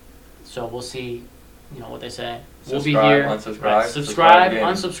 So we'll see, you know, what they say. We'll be Subscribe, here. unsubscribe, Right, subscribe subscribe,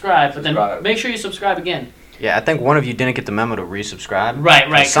 again. unsubscribe, but then Subscribe. make sure you subscribe again. Yeah, I think one of you didn't get the memo to resubscribe. Right.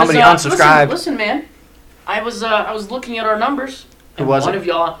 'Cause, Somebody unsubscribed. Listen, man. I was looking at our numbers. Who And was one it? of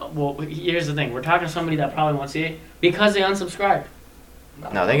y'all. Well, here's the thing. We're talking to somebody that probably won't see it because they unsubscribed.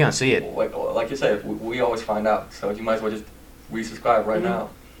 No, they're gonna see it. Like you said, we always find out. So you might as well just resubscribe right Mhm.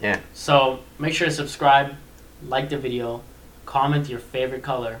 now. So make sure to subscribe, like the video, comment your favorite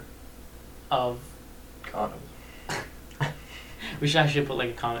color of. Condoms. We should actually put like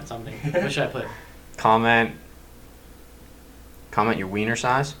a comment something. What should I put? Comment your wiener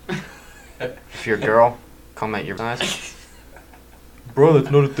size. If you're a girl, comment your size. Bro,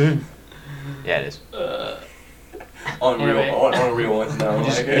 that's not a thing. Yeah, it is. Unreal, Anyway. unreal ones now. You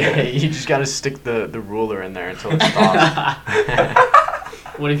just, like- you just gotta stick the ruler in there until it stops.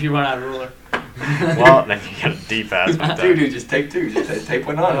 What if you run out of ruler? Well, then you got a deep ass one. Dude, just take two. Just tape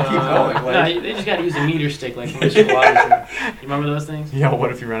one on and keep going. No, Like, they just gotta use a meter stick like from Mr. Waters. You remember those things? Yo,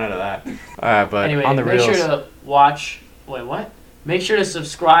 what if you run out of that? Alright, but Anyway, on the make reels. sure to watch. Wait, what? Make sure to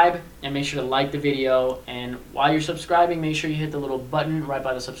subscribe and make sure to like the video. And while you're subscribing, make sure you hit the little button right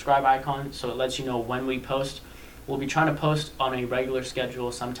by the subscribe icon so it lets you know when we post. We'll be trying to post on a regular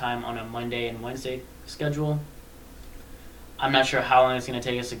schedule sometime on a Monday and Wednesday schedule. I'm not sure how long it's going to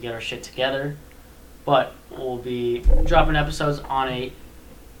take us to get our shit together, but we'll be dropping episodes on a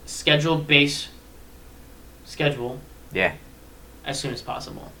schedule-based schedule Yeah. as soon as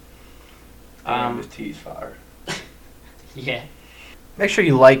possible. this tea's fire. Yeah, Make sure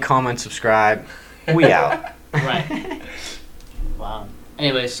you like, comment, subscribe. We out. right. Wow.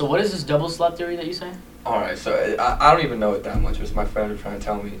 Anyway, so what is this double slut theory that you say? Alright, so I don't even know it that much. It was my friend was trying to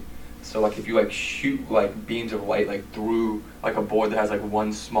tell me. So like if you like shoot like beams of light like through like a board that has like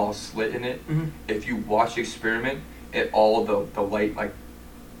one small slit in it, Mm-hmm. if you watch the experiment, all the light like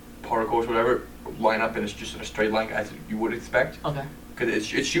particles whatever line up in just in a straight line as you would expect. Okay.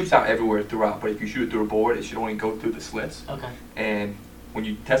 Because it shoots out everywhere throughout, but if you shoot it through a board, it should only go through the slits. Okay. And when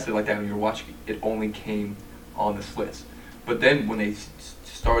you test it like that when you're watching, it only came on the slits. But then when they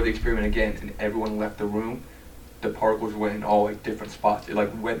started the experiment again and everyone left the room, the particles went in all like different spots. It like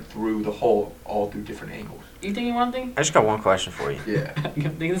went through the hole all through different angles. You thinking one thing? I just got one question for you. Yeah. I'm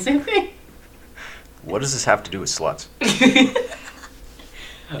thinking the same thing. What does this have to do with sluts?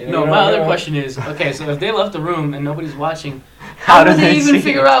 No, my other question is, okay, so if they left the room and nobody's watching, How how do do they they even see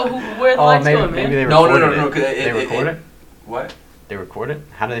figure it? out where the light's going, man? maybe they No, no, recorded no, no, it. 'cause They record it? What? They record it?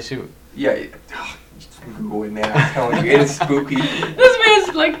 How do they see it? Yeah. Just Google it, man. I'm telling you, it is spooky. This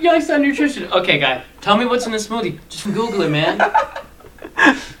man's like Youngstown Nutrition. Okay, guy, tell me what's in the smoothie. Just Google it, man.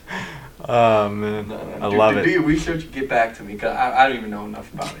 Oh, man. No, I do, love do, it. Do your research and get back to me, because I don't even know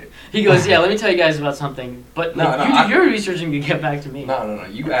enough about it. He goes, yeah, let me tell you guys about something. But No, like, no, you I- do your research and you get back to me. No.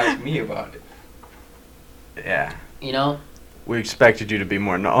 You asked me about it. Yeah. You know? We expected you to be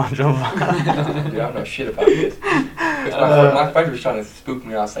more knowledgeable. Dude, I don't know shit about this. 'Cause my friend was trying to spook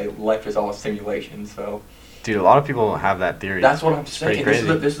me out, say life is all a simulation, so. Dude, a lot of people have that theory. That's what I'm It's pretty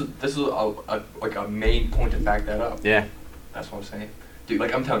saying. This crazy. is like a main point to back that up. Yeah. That's what I'm saying. Dude,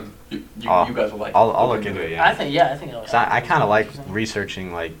 like I'm telling you, Oh, you guys will like. I'll look into it. Yeah. I think it'll. 'Cause I kind of like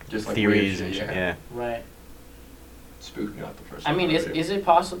researching like Just, like, theories weird and shit, shit. yeah. Yeah. Right. Spooked me out the first I time. mean, heard it. is it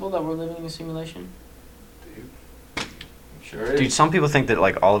possible that we're living in a simulation? Dude, sure is. Dude, some people think that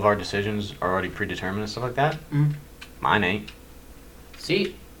like all of our decisions are already predetermined and stuff like that. Mm. Mine ain't.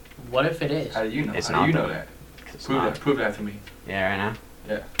 See, what if it is? How do you know? It's How do you not know though. that? 'Cause it's Prove not. that. Prove that to me. Yeah, right now.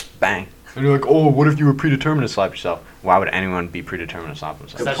 Yeah. Bang. And you're like, oh, what if you were predetermined to slap yourself? Why would anyone be predetermined to slap To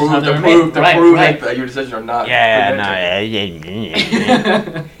themselves? That's prove, how to they're prove, made. to Right, prove right. that your decisions are not. Yeah,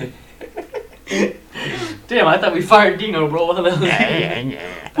 predetermined. Damn, I thought we fired Dino, bro. What the hell?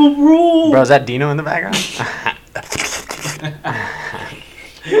 yeah. Bro. Bro, is that Dino in the background?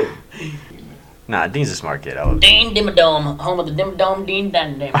 Nah, Dean's a smart kid. I love Dean Dimmadome, home of the Dimmadome, Dean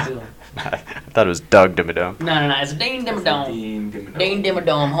Dan Dimmadome. I thought it was Doug Dimmadome. No, it's Dean Dimmadome. Dean Dimmadome. Dean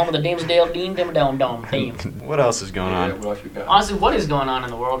Dimmadome, home of the Dimsdale, Dean Dimmadome Dome. Damn. What else is going Yeah, on? what else you got? Honestly, what is going on in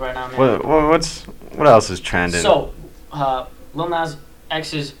the world right now, man? What else is trending? So, Lil Nas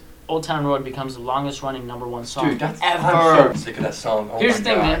X's Old Town Road becomes the longest running #1 song Dude, I'm ever. so sick of that song. Oh Here's my the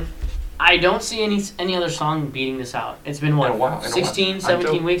thing, God. man. I don't see any other song beating this out. It's been, In a what, while, in a 16, while.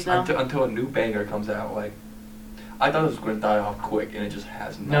 17 weeks now? Until a new banger comes out. Like, I thought it was going to die off quick, and it just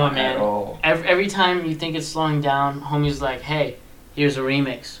has not No, man. at all. Every time you think it's slowing down, homie's like, hey, here's a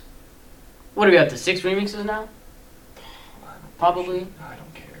remix. What are we up to, 6 remixes now? Probably. I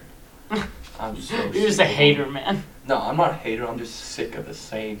don't care. I'm so You're just sick a of hater, them. man. No, I'm not a hater. I'm just sick of the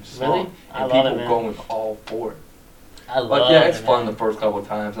same song. Really? I And love people it, man. going all for it. I love Like, yeah, it, it's fun man. the first couple of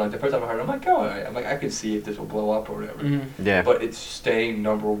times. Like, the first time I heard it, I'm like, oh, alright. I'm like, I can see if this will blow up or whatever. Mhm. Yeah. But it's staying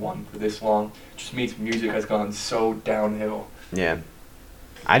 #1 for this long just means music has gone so downhill. Yeah.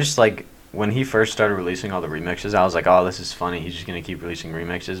 I just like when he first started releasing all the remixes, I was like, oh, this is funny. He's just gonna keep releasing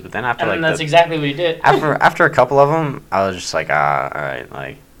remixes. But then after And like that's exactly what he did. after a couple of them, I was just like, all right,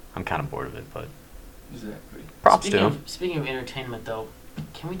 like I'm kind of bored of it. But Exactly. props to him. Speaking of entertainment, though,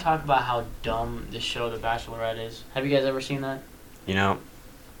 can we talk about how dumb this show, The Bachelorette, is? Have you guys ever seen that? You know,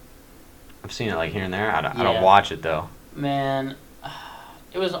 I've seen it like here and there. I Yeah. don't watch it though. Man,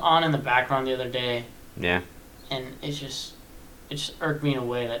 it was on in the background the other day, Yeah. and it just irked me in a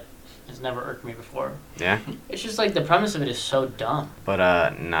way that has never irked me before. Yeah. It's just like the premise of it is so dumb. But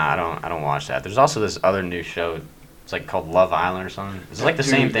nah, I don't watch that. There's also this other new show. It's like called Love Island or something. Is it like the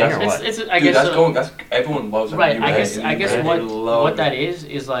Dude, same thing or that's- what? It's I Dude, guess that's everyone loves it. right. You I guys- guess they love what it. that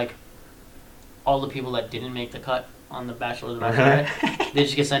is like all the people that didn't make the cut on The Bachelor or The Right. Bachelorette, they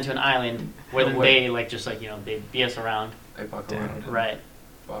just get sent to an island where then they like just like they BS around. They fuck Damn. around. Right.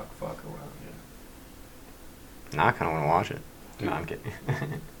 Fuck around. Yeah. Nah, I kind of want to watch it. No, I'm kidding.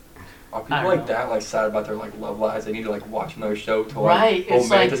 Are I people don't like know. that, like sad about their like love lives? They need to like watch another show to Right, like it's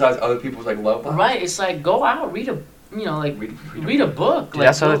like- romanticize other people's like love lives. Right. It's like go out, read a read a book. Dude,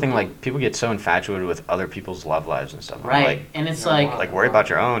 that's the other go- thing. Like people get so infatuated with other people's love lives and stuff. I'm Right. And it's Yeah, like wow. like worry about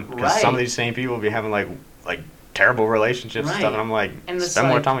your own because some of Right. these same people will be having like terrible relationships and stuff. Right. And I'm like, And it's spend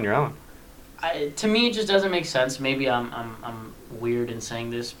more like- time on your own. to me it just doesn't make sense. Maybe I'm weird in saying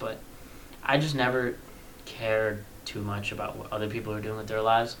this, but I just never cared too much about what other people are doing with their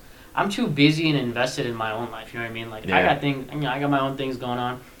lives. I'm too busy and invested in my own life. You know what I mean? Like I Yeah. got things. I got my own things going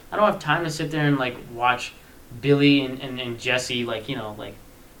on. I don't have time to sit there and like watch Billy and Jesse like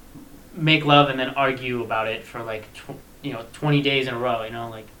make love and then argue about it for like 20 days in a row. You know,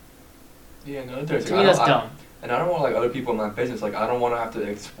 like Yeah, no, there's to me that's dumb. And I don't want like other people in my business. Like I don't want to have to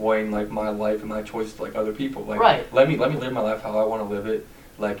explain like my life and my choices to like other people. Like Right. let me live my life how I want to live it.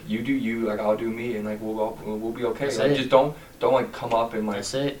 Like you do you, like I'll do me, and like we'll be okay. That's Like it. just don't like come up and like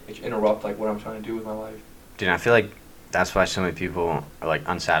That's it. interrupt like what I'm trying to do with my life. Dude, I feel like that's why so many people are like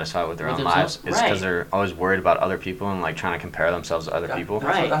unsatisfied with their With own themselves? lives. It's because Right. they're always worried about other people and like trying to compare themselves to other people.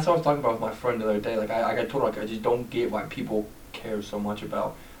 Right. That's what I was talking about with my friend the other day. Like I got told like I just don't get why people care so much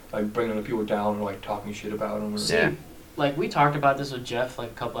about like bringing other people down or like talking shit about them. Or, Yeah. Like we talked about this with Jeff like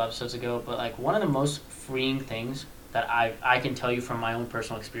a couple episodes ago, but like one of the most freeing things that I can tell you from my own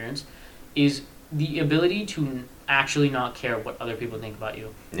personal experience is the ability to actually not care what other people think about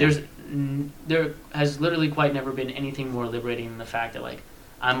you. Yeah. There has literally quite never been anything more liberating than the fact that like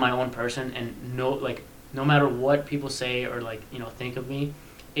I'm my own person and no matter what people say or like think of me,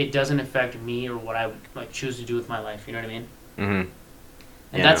 it doesn't affect me or what I like choose to do with my life. You know what I mean? Mm-hmm.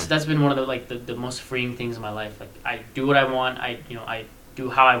 And Yeah. that's been one of the most freeing things in my life. Like I do what I want. I do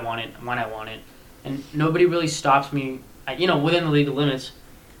how I want it when I want it, and nobody really stops me. Within the legal limits,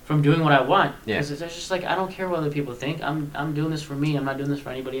 from doing what I want. Yeah. Because it's just like I don't care what other people think. I'm doing this for me. I'm not doing this for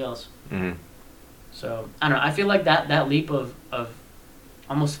anybody else. Mm-hmm. So I don't know. I feel like that leap of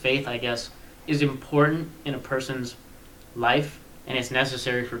almost faith, I guess, is important in a person's life, and it's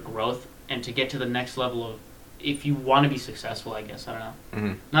necessary for growth and to get to the next level of, if you want to be successful, I guess. I don't know.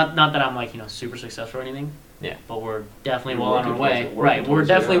 Mm-hmm. Not that I'm like, super successful or anything. Yeah. But we're definitely We're well on our working way. towards it, Right. We're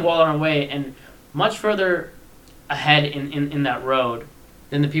definitely yeah. well on our way, and much further ahead in that road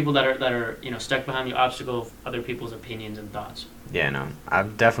than the people that are stuck behind the obstacle of other people's opinions and thoughts. Yeah, no.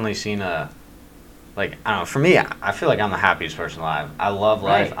 I've definitely seen I don't know, for me, I feel like I'm the happiest person alive. I love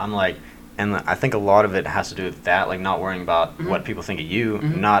life. Right. I'm like, and I think a lot of it has to do with that, like not worrying about Mhm. what people think of you,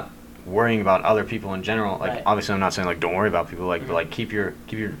 Mhm. not worrying about other people in general. Like, Right. obviously I'm not saying like don't worry about people, like, Mhm. but like keep your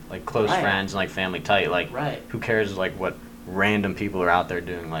like close Right. friends and like family tight. Like, Right. who cares like what random people are out there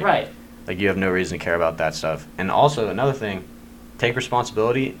doing? Like, Right. like you have no reason to care about that stuff. And also another thing, take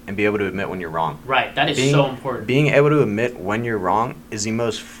responsibility and be able to admit when you're wrong. Right. That is Being- so important. Being able to admit when you're wrong is the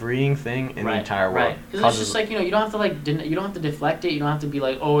most freeing thing in the entire world. Right. Because it's just like, you don't have to you don't have to deflect it. You don't have to be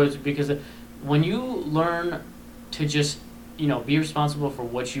like, oh, it's because when you learn to just be responsible for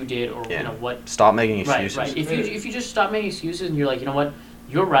what you did, or Yeah. what. Stop making excuses. Right. If you just stop making excuses and you're like, you know what,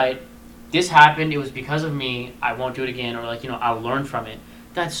 you're right. This happened. It was because of me. I won't do it again. Or like, I'll learn from it.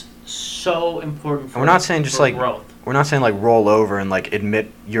 That's so important. For, And we're not saying just for like growth. we're not saying like roll over and like admit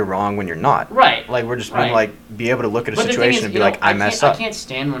you're wrong when you're not. Right. Like we're just Right. being like be able to look at a But the thing situation is, and be like I messed up. I can't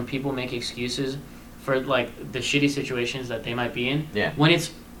stand when people make excuses for like the shitty situations that they might be in. Yeah. When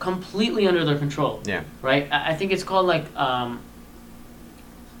it's completely under their control. Yeah. Right. I think it's called like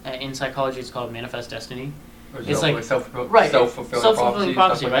in psychology it's called manifest destiny. It's like self-fulfilling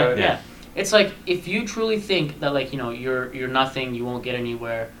prophecy, like right? that. Yeah. It's like if you truly think that like you're nothing, you won't get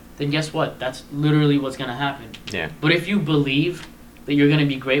anywhere, then guess what? That's literally what's gonna happen. Yeah. But if you believe that you're gonna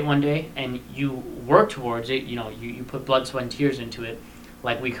be great one day and you work towards it, you put blood, sweat, and tears into it,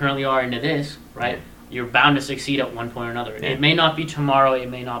 like we currently are into this, right? Yeah. You're bound to succeed at one point or another. Yeah. It may not be tomorrow, it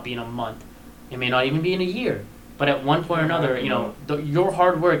may not be in a month, it may not even be in a year, but at one point or another, your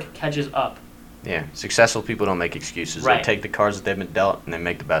hard work catches up. Yeah. Successful people don't make excuses. Right. They take the cards that they've been dealt and they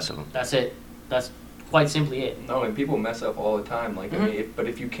make the best of them. That's it. That's quite simply it. No, and people mess up all the time. Like, Mhm. I mean, but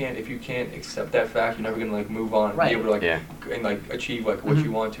if you can't accept that fact, you're never gonna like move on and Right. be able to like Yeah. and like achieve like what Mhm.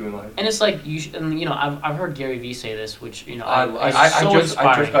 you want to in life. And it's like I've heard Gary Vee say this, which is I so just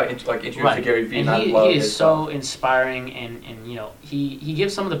inspiring. got introduced to Gary Vee, and and I he love is his so stuff. inspiring, and he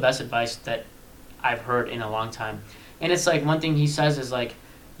gives some of the best advice that I've heard in a long time. And it's like one thing he says is like,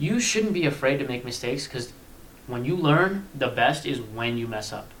 you shouldn't be afraid to make mistakes, because when you learn, the best is when you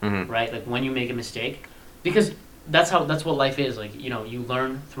mess up, Mm-hmm. right? Like when you make a mistake, because that's what life is. Like you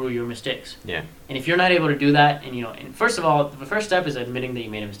learn through your mistakes. Yeah. And if you're not able to do that, and first of all, the first step is admitting that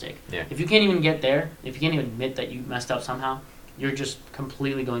you made a mistake. Yeah. If you can't even get there, if you can't even admit that you messed up somehow, you're just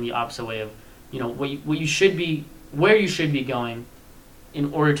completely going the opposite way of, what you should be, where you should be going,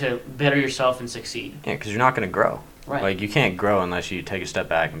 in order to better yourself and succeed. Yeah, because you're not going to grow. Right. Like you can't grow unless you take a step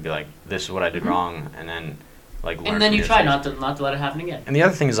back and be like, this is what I did Mhm. wrong, and then like learn. And then from you your try mistakes. not to let it happen again. And the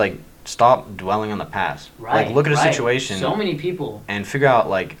other thing is like stop dwelling on the past. Right. Like look at a right. situation So many people. and figure out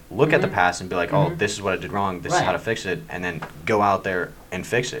like look at the Mhm. past and be like, oh, Mhm. this is what I did wrong. This is Right. how to fix it, and then go out there and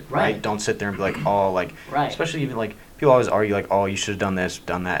fix it. Right. Don't sit there and be like, oh, like Right. especially even like people always argue like, oh, you should have done this,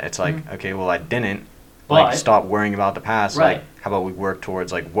 done that. It's like, Mhm. okay, well I didn't. But- Like stop worrying about the past. Right. Like how about we work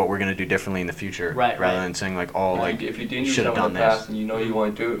towards like what we're gonna do differently in the future, Right, rather right. than saying like, oh, Right. like if you didn't do should have something in done the this. past and you know you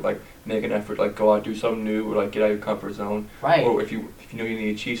want to do it, like make an effort, like go out do something new, or like get out of your comfort zone. Right. Or if you know you need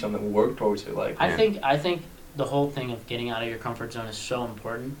to achieve something, work towards it. Like I Yeah. think the whole thing of getting out of your comfort zone is so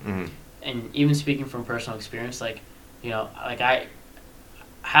important. Mhm. And even speaking from personal experience, like I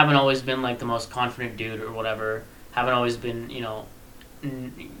haven't always been like the most confident dude or whatever. Haven't always been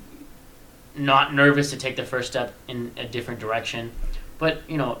not nervous to take the first step in a different direction. But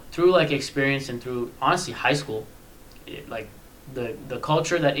through like experience and through honestly high school, like the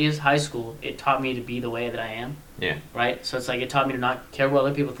culture that is high school, it taught me to be the way that I am. Yeah. Right. So it's like it taught me to not care what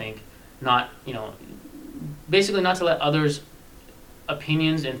other people think, not basically not to let others'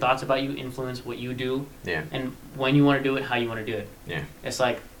 opinions and thoughts about you influence what you do. Yeah. And when you want to do it, how you want to do it. Yeah. It's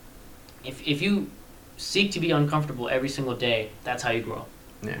like if you seek to be uncomfortable every single day, that's how you grow.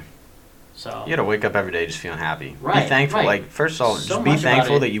 Yeah. So You gotta wake up every day just feeling happy. Right, Be thankful. right. Like first of all, So just be much about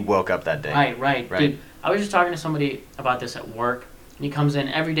thankful it. that you woke up that day. Right. Dude, I was just talking to somebody about this at work, and he comes in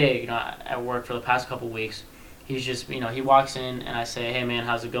every day, at work for the past couple weeks. He's just, he walks in, and I say, hey, man,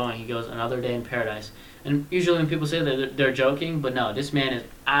 how's it going? He goes, another day in paradise. And usually when people say that, they're joking, but no, this man is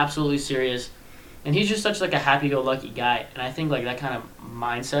absolutely serious. And he's just such, like, a happy-go-lucky guy. And I think, like, that kind of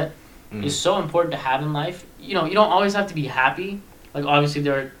mindset is so important to have in life. You don't always have to be happy. Like, obviously,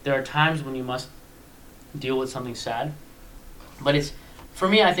 there are times when you must deal with something sad. But for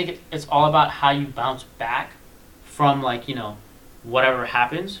me, I think it's all about how you bounce back from, like, whatever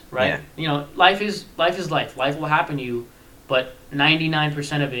happens, right? Yeah. Life is life. Life will happen to you, but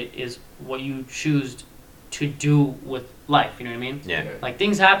 99% of it is what you choose to do with life. You know what I mean? Yeah. Like,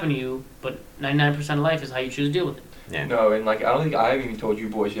 things happen to you, but 99% of life is how you choose to deal with it. Yeah. No, and like I don't think I haven't even told you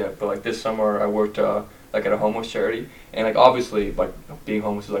boys yet, but like this summer I worked like at a homeless charity, and like obviously like being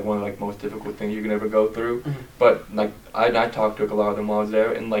homeless is like one of like most difficult things you can ever go through. Mhm. But like I talked to like, a lot of them while I was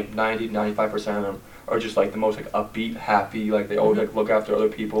there, and like 95% of them are just like the most like upbeat, happy, like they always like look after other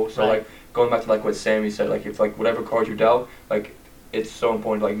people. So Right. like going back to like what Sammy said, like if like whatever cards you dealt, like it's so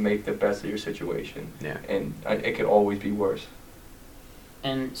important to like make the best of your situation. Yeah. And it could always be worse.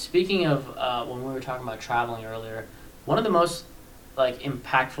 And speaking of when we were talking about traveling earlier, one of the most like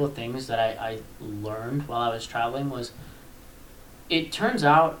impactful things that I learned while I was traveling was, it turns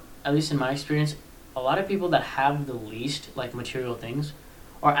out, at least in my experience, a lot of people that have the least like material things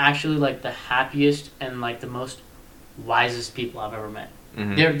are actually like the happiest and like the most wisest people I've ever met.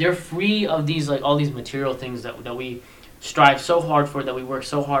 Mm-hmm. They're free of these like all these material things that we strive so hard for, that we work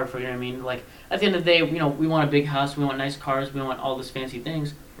so hard for. You know what I mean? Like at the end of the day, we want a big house, we want nice cars, we want all these fancy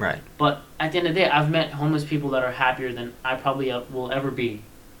things. Right. But at the end of the day, I've met homeless people that are happier than I probably will ever be.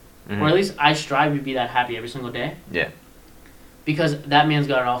 Mm-hmm. Or at least I strive to be that happy every single day. Yeah. Because that man's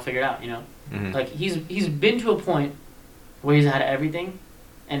got it all figured out, Mm-hmm. Like he's been to a point where he's had everything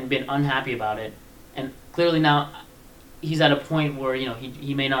and been unhappy about it. And clearly now he's at a point where,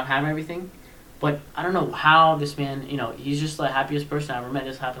 he may not have everything. But I don't know how this man, he's just the happiest person I ever met.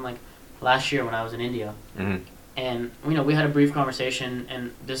 This happened like last year when I was in India. Mm-hmm. And we had a brief conversation,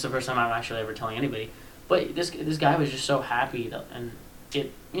 and this is the first time I'm actually ever telling anybody. But this guy was just so happy, and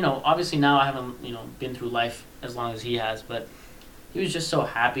it obviously now I haven't been through life as long as he has, but he was just so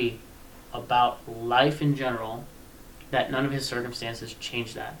happy about life in general that none of his circumstances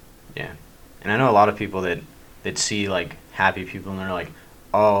changed that. Yeah, and I know a lot of people that see like happy people and they're like,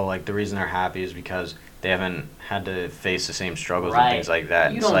 oh, like the reason they're happy is because they haven't had to face the same struggles and things like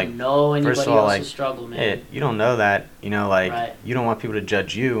that. You It's don't like, know anybody first of all, else's like, struggle, man. you don't know that, like, Right. you don't want people to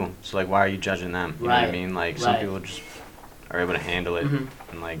judge you, so, like, why are you judging them? You know what I mean? Like, some people just are able to handle it,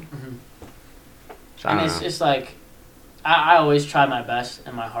 and, like, so I don't know. It's like, I always try my best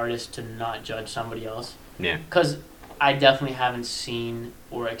and my hardest to not judge somebody else. Yeah. Because I definitely haven't seen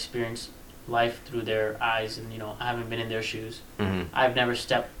or experienced life through their eyes, and, I haven't been in their shoes. Mm-hmm. I've never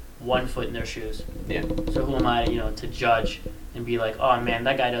stepped one foot in their shoes. Yeah. So who am I, to judge and be like, oh man,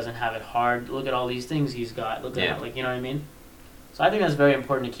 that guy doesn't have it hard. Look at all these things he's got. Look at that, like, you know what I mean? So I think that's very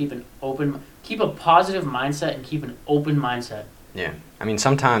important to keep a positive mindset and keep an open mindset. Yeah. I mean,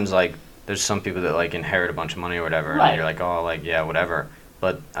 sometimes, like, there's some people that, like, inherit a bunch of money or whatever, Right. and you're like, oh, like, yeah, whatever.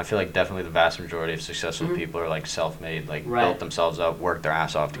 But I feel like definitely the vast majority of successful people are, like, self-made, like, built themselves up, worked their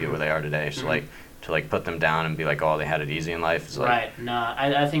ass off to get where they are today. So, like, to like put them down and be like, oh, they had it easy in life is like, right. Nah,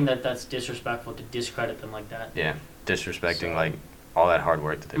 I think that's disrespectful to discredit them like that. Yeah, disrespecting like all that hard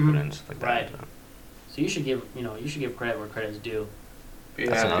work that they put in and stuff like that. Right. So you should give credit where credit is due. Be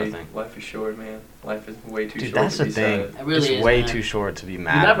That's happy. another thing. Life is short, man. Life is way too Dude, short that's to the be thing. sad. It really it's is, way man. too short to be You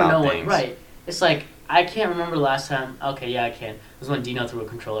mad never about know things. what, right. It's like, I can't remember last time, okay, yeah, I can. It was when Dino threw a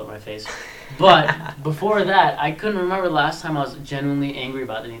controller at my face. But before that, I couldn't remember the last time I was genuinely angry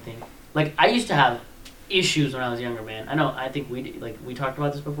about anything. Like, I used to have issues when I was younger, man. I think we talked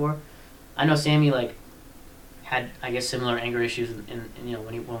about this before. I know Sammy, like, had, I guess, similar anger issues in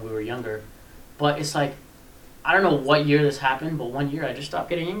when we were younger. But it's like, I don't know what year this happened, but one year I just stopped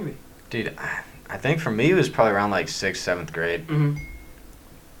getting angry. Dude, I think for me it was probably around like 6th, 7th grade. Mm-hmm.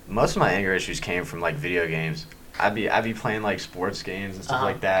 Most of my anger issues came from like video games. I'd be playing like sports games and stuff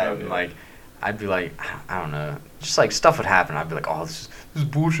like that, Okay. and like I'd be like, I don't know, just like stuff would happen. I'd be like, oh, this is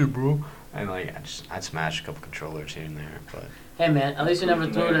bullshit, bro. And like I'd smash a couple controllers here and there, but Hey, man, at least you never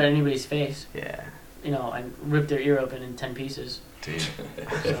threw it at anybody's face. yeah, And ripped their ear open in 10 pieces. dude.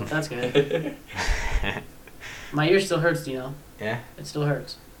 So that's good. My ear still hurts, Yeah, It still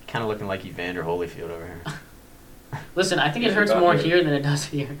hurts. kind of looking like Evander Holyfield over here. Listen, I think it Yes, hurts about more here. here than it does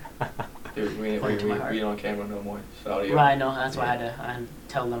here. Dude, we Point to my heart. ain't on camera no more. It's audio. Right, no, that's why I had to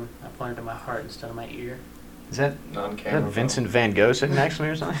tell them I pointed to my heart instead of my ear. Is that Non-camera. Vincent Van Gogh sitting next to me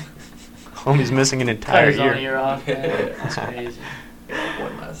or something? Homie's missing an entire Cut his own ear. ear off, man. That's crazy.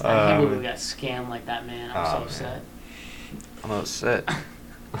 One last I can't Um, believe we got scammed like that, man. I'm so man. upset. I'm upset.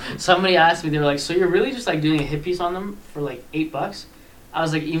 Somebody asked me, they were like, so you're really just like doing a hit piece on them for like $8? I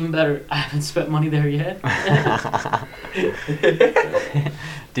was like, even better, I haven't spent money there yet.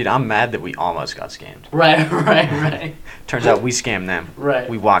 Dude, I'm mad that we almost got scammed. Right. Turns out we scammed them. Right.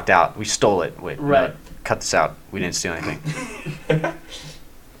 We walked out. We stole it. Wait, Right. cut this out. We didn't steal anything.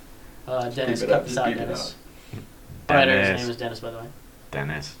 Dennis, Keep it cut up, this just out, keep it Dennis. up. Writer, his Dennis. name is Dennis, by the way.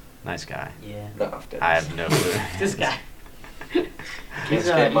 Dennis. Nice guy. Yeah. No, I have no clue. This guy. He's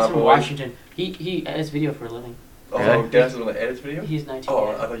my from boy. Washington. He edits video for a living. Oh, Really? Dennis is on the edits video? He's 19.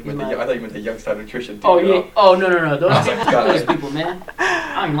 Oh, yeah. I thought you He's meant my- the Youngstown Nutrition team. Oh yeah. Oh no. Those I was people, like, fuck God. those people, man.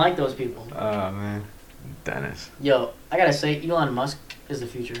 I don't like those people. Oh, man. Dennis. Yo, I gotta say, Elon Musk is the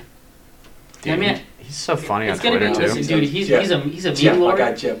future. Dude, Yeah, man. he's so funny on It's gonna Twitter, be, too. listen, dude. He's a Jeff, meme my lord.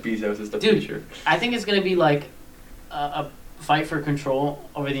 guy Jeff Bezos is the Dude. future. I think it's gonna be like a fight for control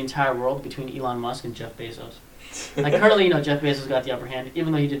over the entire world between Elon Musk and Jeff Bezos. Like currently, Jeff Bezos got the upper hand,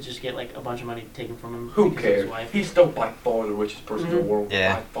 even though he did just get like a bunch of money taken from him. Who because of his cares? wife. He's still by far the richest person in the Mhm. world.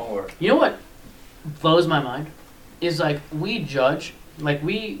 Yeah. By far. You know what blows my mind is like we judge, like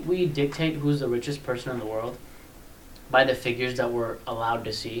we dictate who's the richest person in the world by the figures that we're allowed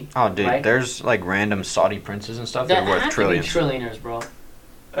to see. Oh, dude, Right? there's like random Saudi princes and stuff that That are worth have trillions. to be trillionaires, bro.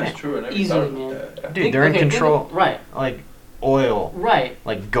 That's true. I never Easily, thought about man. that. Yeah. Dude, they're in control. Right, Like oil, right,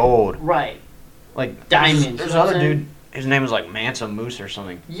 like gold, right. like Diamonds, There's you know what other I'm saying? dude. His name was like Mansa Moose or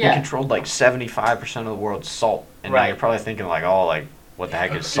something. Yeah. He controlled like 75% of the world's salt, and now Right. you're probably thinking like, oh, like what the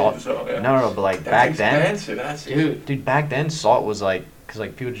heck is salt? So, yeah. No, but like That's back then, expensive. That's Dude, dude, back then salt was like, cause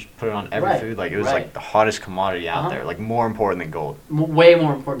like people just put it on every Right, food. Like it was right. like the hottest commodity out Uh-huh. there, like more important than gold. way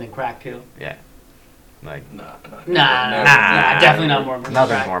more important than crack too. Like Nah, Nah, definitely not more important than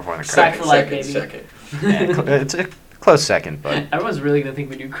nothing's crack. more important than Crack crack. for life, Second. Yeah, it's a close second, but Everyone's really gonna think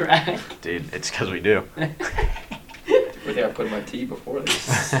we do crack. dude, it's because we do. I think I put in my tea before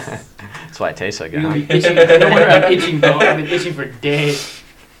this. That's why it tastes so You're good. gonna Huh? be itching. No wonder I'm itching, bro. I've been itching for days.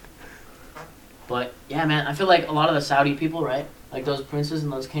 But yeah, man, I feel like a lot of the Saudi people, right? Like those princes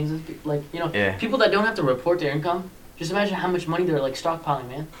and those kings, like Yeah. people that don't have to report their income. Just imagine how much money they're like stockpiling,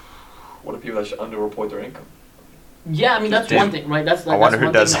 man. What are people that should underreport their income? Yeah, I mean that's Dude, one thing, right? That's I like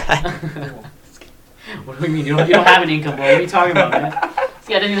wonder that's who one does thing that. What do you mean? You don't have an income, bro? What are you talking about, man? This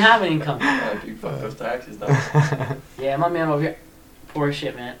guy doesn't even have an income. Dude, fuck those taxes, though. Yeah, my man over here, poor as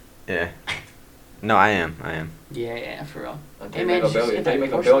shit, man. Yeah. No, I am. Yeah, for real. Until Hey, you man, make a just belly, hit until you that make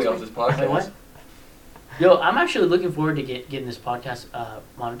a portion belly this off this week. podcast. Wait, what? Yo, I'm actually looking forward to getting this podcast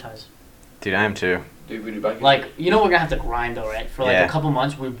monetized. Dude, I am too. Dude, we do back. Like, we're gonna have to grind though, right? For like Yeah. a couple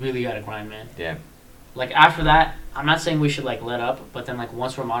months, we really gotta grind, man. Yeah. Like after that, I'm not saying we should like let up, but then like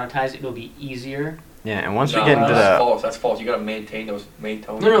once we're monetized, it'll be easier. Yeah, and once No, we get into that's the false. That's false. You gotta maintain those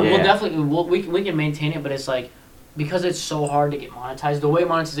tones. No, Yeah. we'll definitely we can maintain it, but it's like because it's so hard to get monetized. The way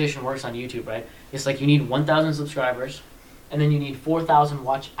monetization works on YouTube, right? It's like you need 1,000 subscribers, and then you need 4,000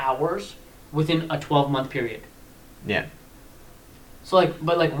 watch hours within a 12-month period. Yeah. So like,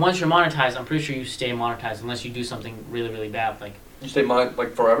 but like once you're monetized, I'm pretty sure you stay monetized unless you do something really really bad, like You stay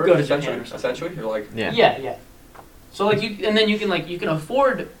like forever. Go to Japan or something. Essentially, you're like. Yeah. yeah. So like and then you can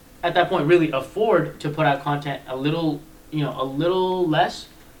afford at that point really afford to put out content a little less,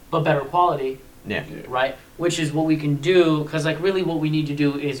 but better quality. Yeah. Right? Which is what we can do, because like really what we need to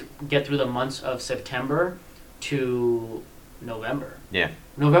do is get through the months of September to November. Yeah.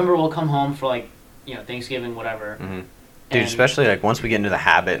 November we'll come home for like, Thanksgiving, whatever. Mm-hmm. Dude, And- especially like once we get into the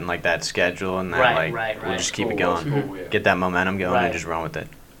habit and like that schedule and that Right. we'll just keep it Cool, going. cool, yeah. Get that momentum going Right. and just run with it.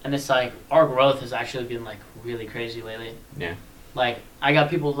 And it's like our growth has actually been like really crazy lately. Yeah. Like I got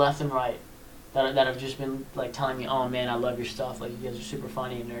people left and right that have just been like telling me, "Oh man, I love your stuff. Like you guys are super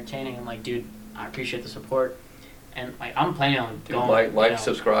funny and entertaining." I'm like, "Dude, I appreciate the support." And like I'm planning on Dude, going. like,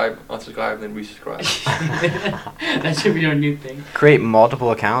 subscribe, unsubscribe, then resubscribe. That should be our new thing. Create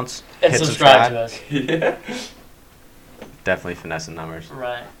multiple accounts. And hit subscribe to us. Yeah. Definitely finessing numbers.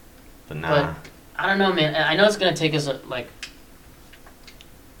 Right. But nah. I don't know, man. I know it's gonna take us like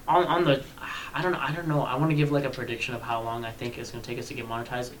on the. I don't know. I want to give like a prediction of how long I think it's gonna take us to get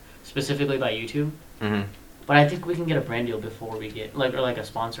monetized, specifically by YouTube. Mm-hmm. But I think we can get a brand deal before we get or a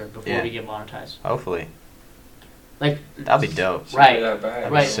sponsor before we get monetized. Hopefully. Like That'd be dope. Right. That bad.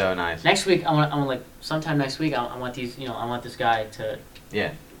 That'd Right. be so nice. next week, I want like sometime next week. I want these. I want this guy to.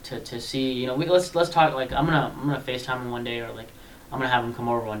 Yeah. To see. Let's talk. Like I'm gonna FaceTime him one day, or like I'm gonna have him come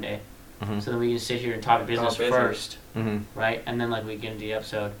over one day, Mm-hmm. so then we can sit here and talk business business. first, Mm-hmm. right? And then like we get into the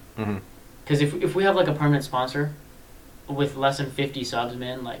episode. Mm-hmm. Because if we have like a permanent sponsor with less than 50 subs,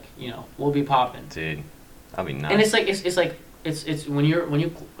 man, like we'll be popping. Dude, that'd be nice. And it's when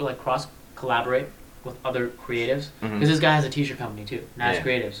you like cross collaborate with other creatives, because Mhm. this guy has a t-shirt company too, Nash Yeah.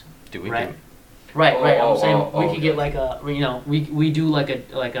 Creatives. Dude, we right. can. Right. I'm saying we oh, could get like a we do like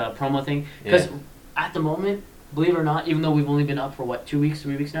a promo thing, because at the moment, believe it or not, even though we've only been up for what 2 weeks,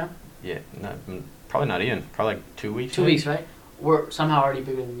 3 weeks now, Yeah. Not, probably not even. Probably like 2 weeks. 2 maybe? weeks, right? We're somehow already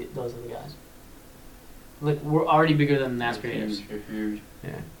bigger than those other guys. Like, we're already bigger than the NAS You're creators. huge. You're huge. Yeah.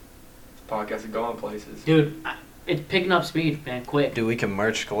 This podcast is going places. Dude, it's picking up speed, man, quick. Dude, we can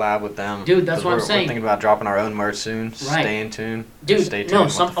merch collab with them. Dude, that's what I'm We're saying. thinking about dropping our own merch soon. Right. Stay in tune. Dude, Stay tuned.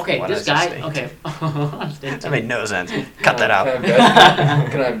 no, Why this did I say guy, stay okay. Stay That tuned. made no sense. Cut that out.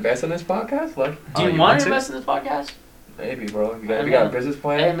 Can I invest in this podcast? Like, Do Oh, you you want want to to? invest in this podcast? maybe, bro. You I got a know. business Hey,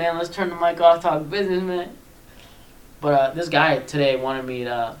 plan? man, let's turn the mic off, talk business, man. But this guy today wanted me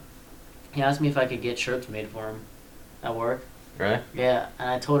to, he asked me if I could get shirts made for him at work. Right? Yeah, and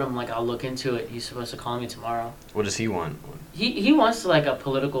I told him, like, I'll look into it. He's supposed to call me tomorrow. What does he want? He wants, like, a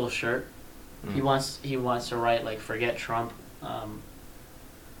political shirt. Mm. He wants to write, like, forget Trump,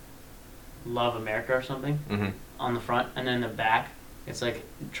 love America or something Mm-hmm. on the front. And then the back, it's, like,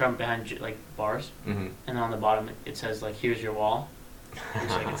 Trump behind, like, bars. Mm-hmm. And then on the bottom, it says, like, here's your wall. Which,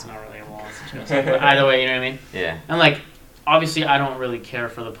 like, it's not really a wall, it's a chest. But either way, you know what I mean? Yeah. And, like, obviously I don't really care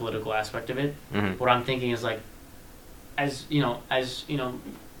for the political aspect of it. Mm-hmm. What I'm thinking is, like, as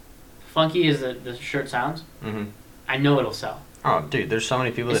funky as the shirt sounds, Mm-hmm. I know it'll sell. Oh, dude, there's so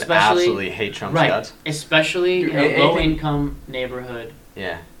many people that Especially- absolutely hate Trump's Right. guts. Especially Dude, in a anything- low income neighborhood,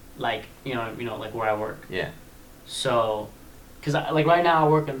 Yeah. like, you know, like where I work. Yeah. So, because like right now I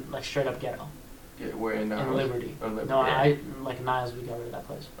work in like straight up ghetto Yeah, we're in in Liberty. Liberty. No, yeah. I like Niles, we got rid of that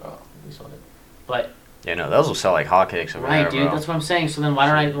place. Oh. We sold it. But Yeah, no, those will sell like hotcakes over right, there, dude, bro. that's what I'm saying. So then why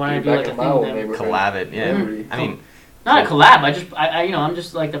don't I Dude, do back like a in thing my old with them? neighborhood. Collab it, yeah. Liberty. I mean, Not a collab. I you know, I'm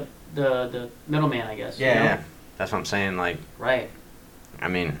just like the middleman, I guess. yeah, you know? yeah. That's what I'm saying. Like, Right. I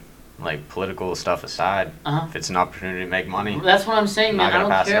mean, like political stuff aside, Uh-huh. if it's an opportunity to make money, That's what I'm saying, Not man. I gonna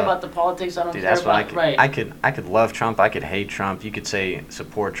don't pass care up. about the politics. I don't dude, care that's what about right. I could love Trump. I could hate Trump. You could say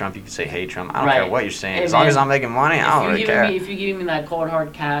support Trump. You could say hate Trump. I don't Right. care what you're saying. Hey, As long man, as I'm making money, I don't really care. If you give me that cold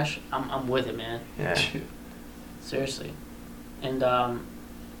hard cash, I'm with it, man. Yeah. Seriously. And I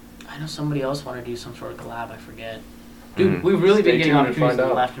know somebody else wanted to do some sort of collab. I forget. Dude, Mhm. we've really Stay been getting tuned and opportunities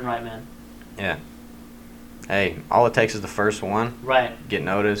find out. left and right, man. Yeah. Hey, all it takes is the first one. Right. Get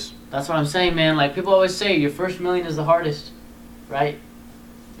noticed. That's what I'm saying, man. Like people always say, your first million is the hardest, right?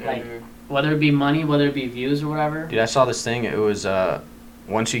 Like whether it be money, whether it be views or whatever. Dude, I saw this thing. It was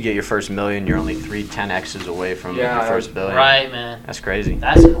once you get your first million, you're only 10x's away from Yeah, your first billion. Right, man. That's crazy.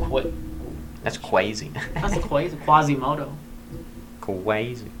 That's That's crazy. that's Quasimodo.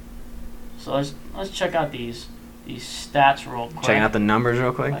 Crazy. So let's check out these stats real quick. Checking out the numbers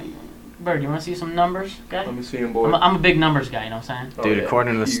real quick. Bird, you want to see some numbers, guy? Let me see him, boy. I'm a big numbers guy, you know what I'm saying? Oh, Dude, yeah.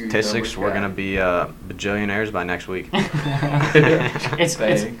 according to the Huge statistics, numbers we're guy. gonna be bajillionaires by next week. it's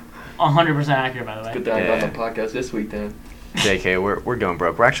Dang. 100% accurate, by the way. Good that I got Yeah. the podcast this week then. JK, we're going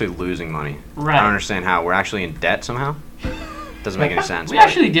broke. We're actually losing money. Right. I don't understand how. We're actually in debt somehow. Doesn't make any sense. We but-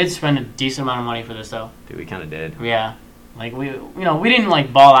 actually did spend a decent amount of money for this, though. Dude, we kind of did. Yeah. Like, we didn't,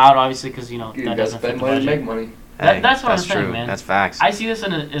 like, ball out, obviously, because, You that gotta doesn't fit spend the money to budget. make money. That- Hey, that's what I'm saying, true. man. That's facts. I see this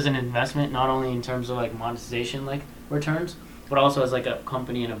as an investment, not only in terms of, like, monetization, like, returns, but also as, like, a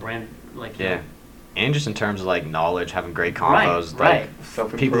company and a brand, like, you Yeah. know. And just in terms of like knowledge, having great Right, combos, right.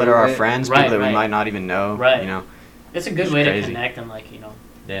 like people that are our friends, Right, people that right. we might not even know, Right. you know. It's a good It's way to crazy. connect and, like, you know.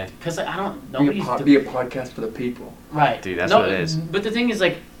 Yeah. Because I don't, Be nobody's... be a podcast for the people. Right. Dude, that's what it is. But the thing is,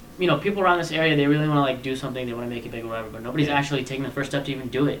 like, people around this area, they really want to, like, do something, they want to make it big or whatever, but nobody's Yeah. actually taking the first step to even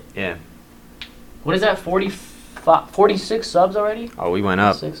do it. Yeah. What is that, 46 subs already? Oh, we went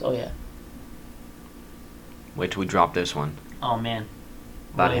up. 6? Oh, yeah. Wait till we drop this one. Oh, man.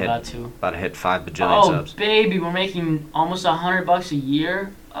 About Really to about hit, to. about to hit 5 bajillion Oh, subs. baby, we're making almost $100 a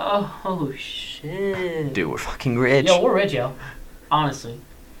year. Oh, shit. Dude, we're fucking rich. Yo, we're rich, yo. Honestly.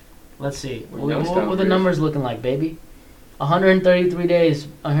 Let's see. We're What Youngstown the rich. numbers looking like, baby? 133 days.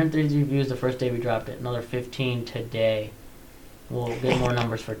 133 views the first day we dropped it. Another 15 today. We'll get more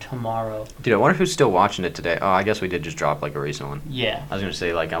numbers for tomorrow. Dude, I wonder who's still watching it today. Oh, I guess we did just drop like a recent one. Yeah. I was gonna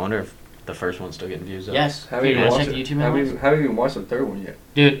say, like, I wonder if the first one's still getting views up. Yes. Haven't Dude, even you watched check the it. YouTube analytics? Haven't even watched the third one yet.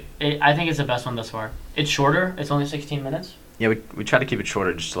 Dude, I think it's the best one thus far. It's shorter. It's only 16 minutes. Yeah, we try to keep it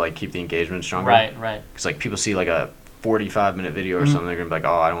shorter just to like keep the engagement stronger. Right, right. Because like people see like a 45-minute video or Mhm. something, they're gonna be like,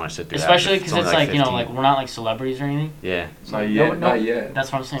 oh, I don't want to sit through Especially that. because it's only, like, 15. like, we're not like celebrities or anything. Yeah. Not yet. No, Not yet.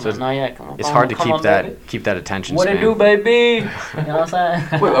 That's what I'm saying. So man. Not yet. Come on. It's hard to come keep on, that baby. keep that attention What span. it do, baby? You know what I'm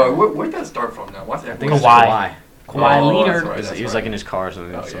saying? Wait, where'd that start from now? What's that? I think it was Kawhi. Kawhi. Kawhi Oh, leaner. that's right. He was, he was like in his car or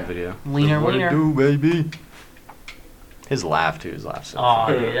something, Oh, some yeah. video. Leaner, What wiener. it do, baby? His laugh too. His laugh. So Oh,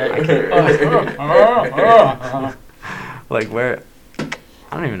 funny. dude. Like where?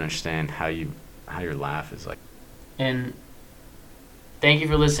 I don't even understand how your laugh is like. And thank you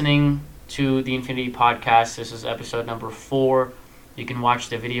for listening to the Infinity Podcast. This is episode number 4. You can watch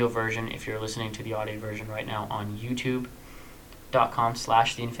the video version if you're listening to the audio version right now on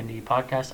youtube.com/the Infinity Podcast.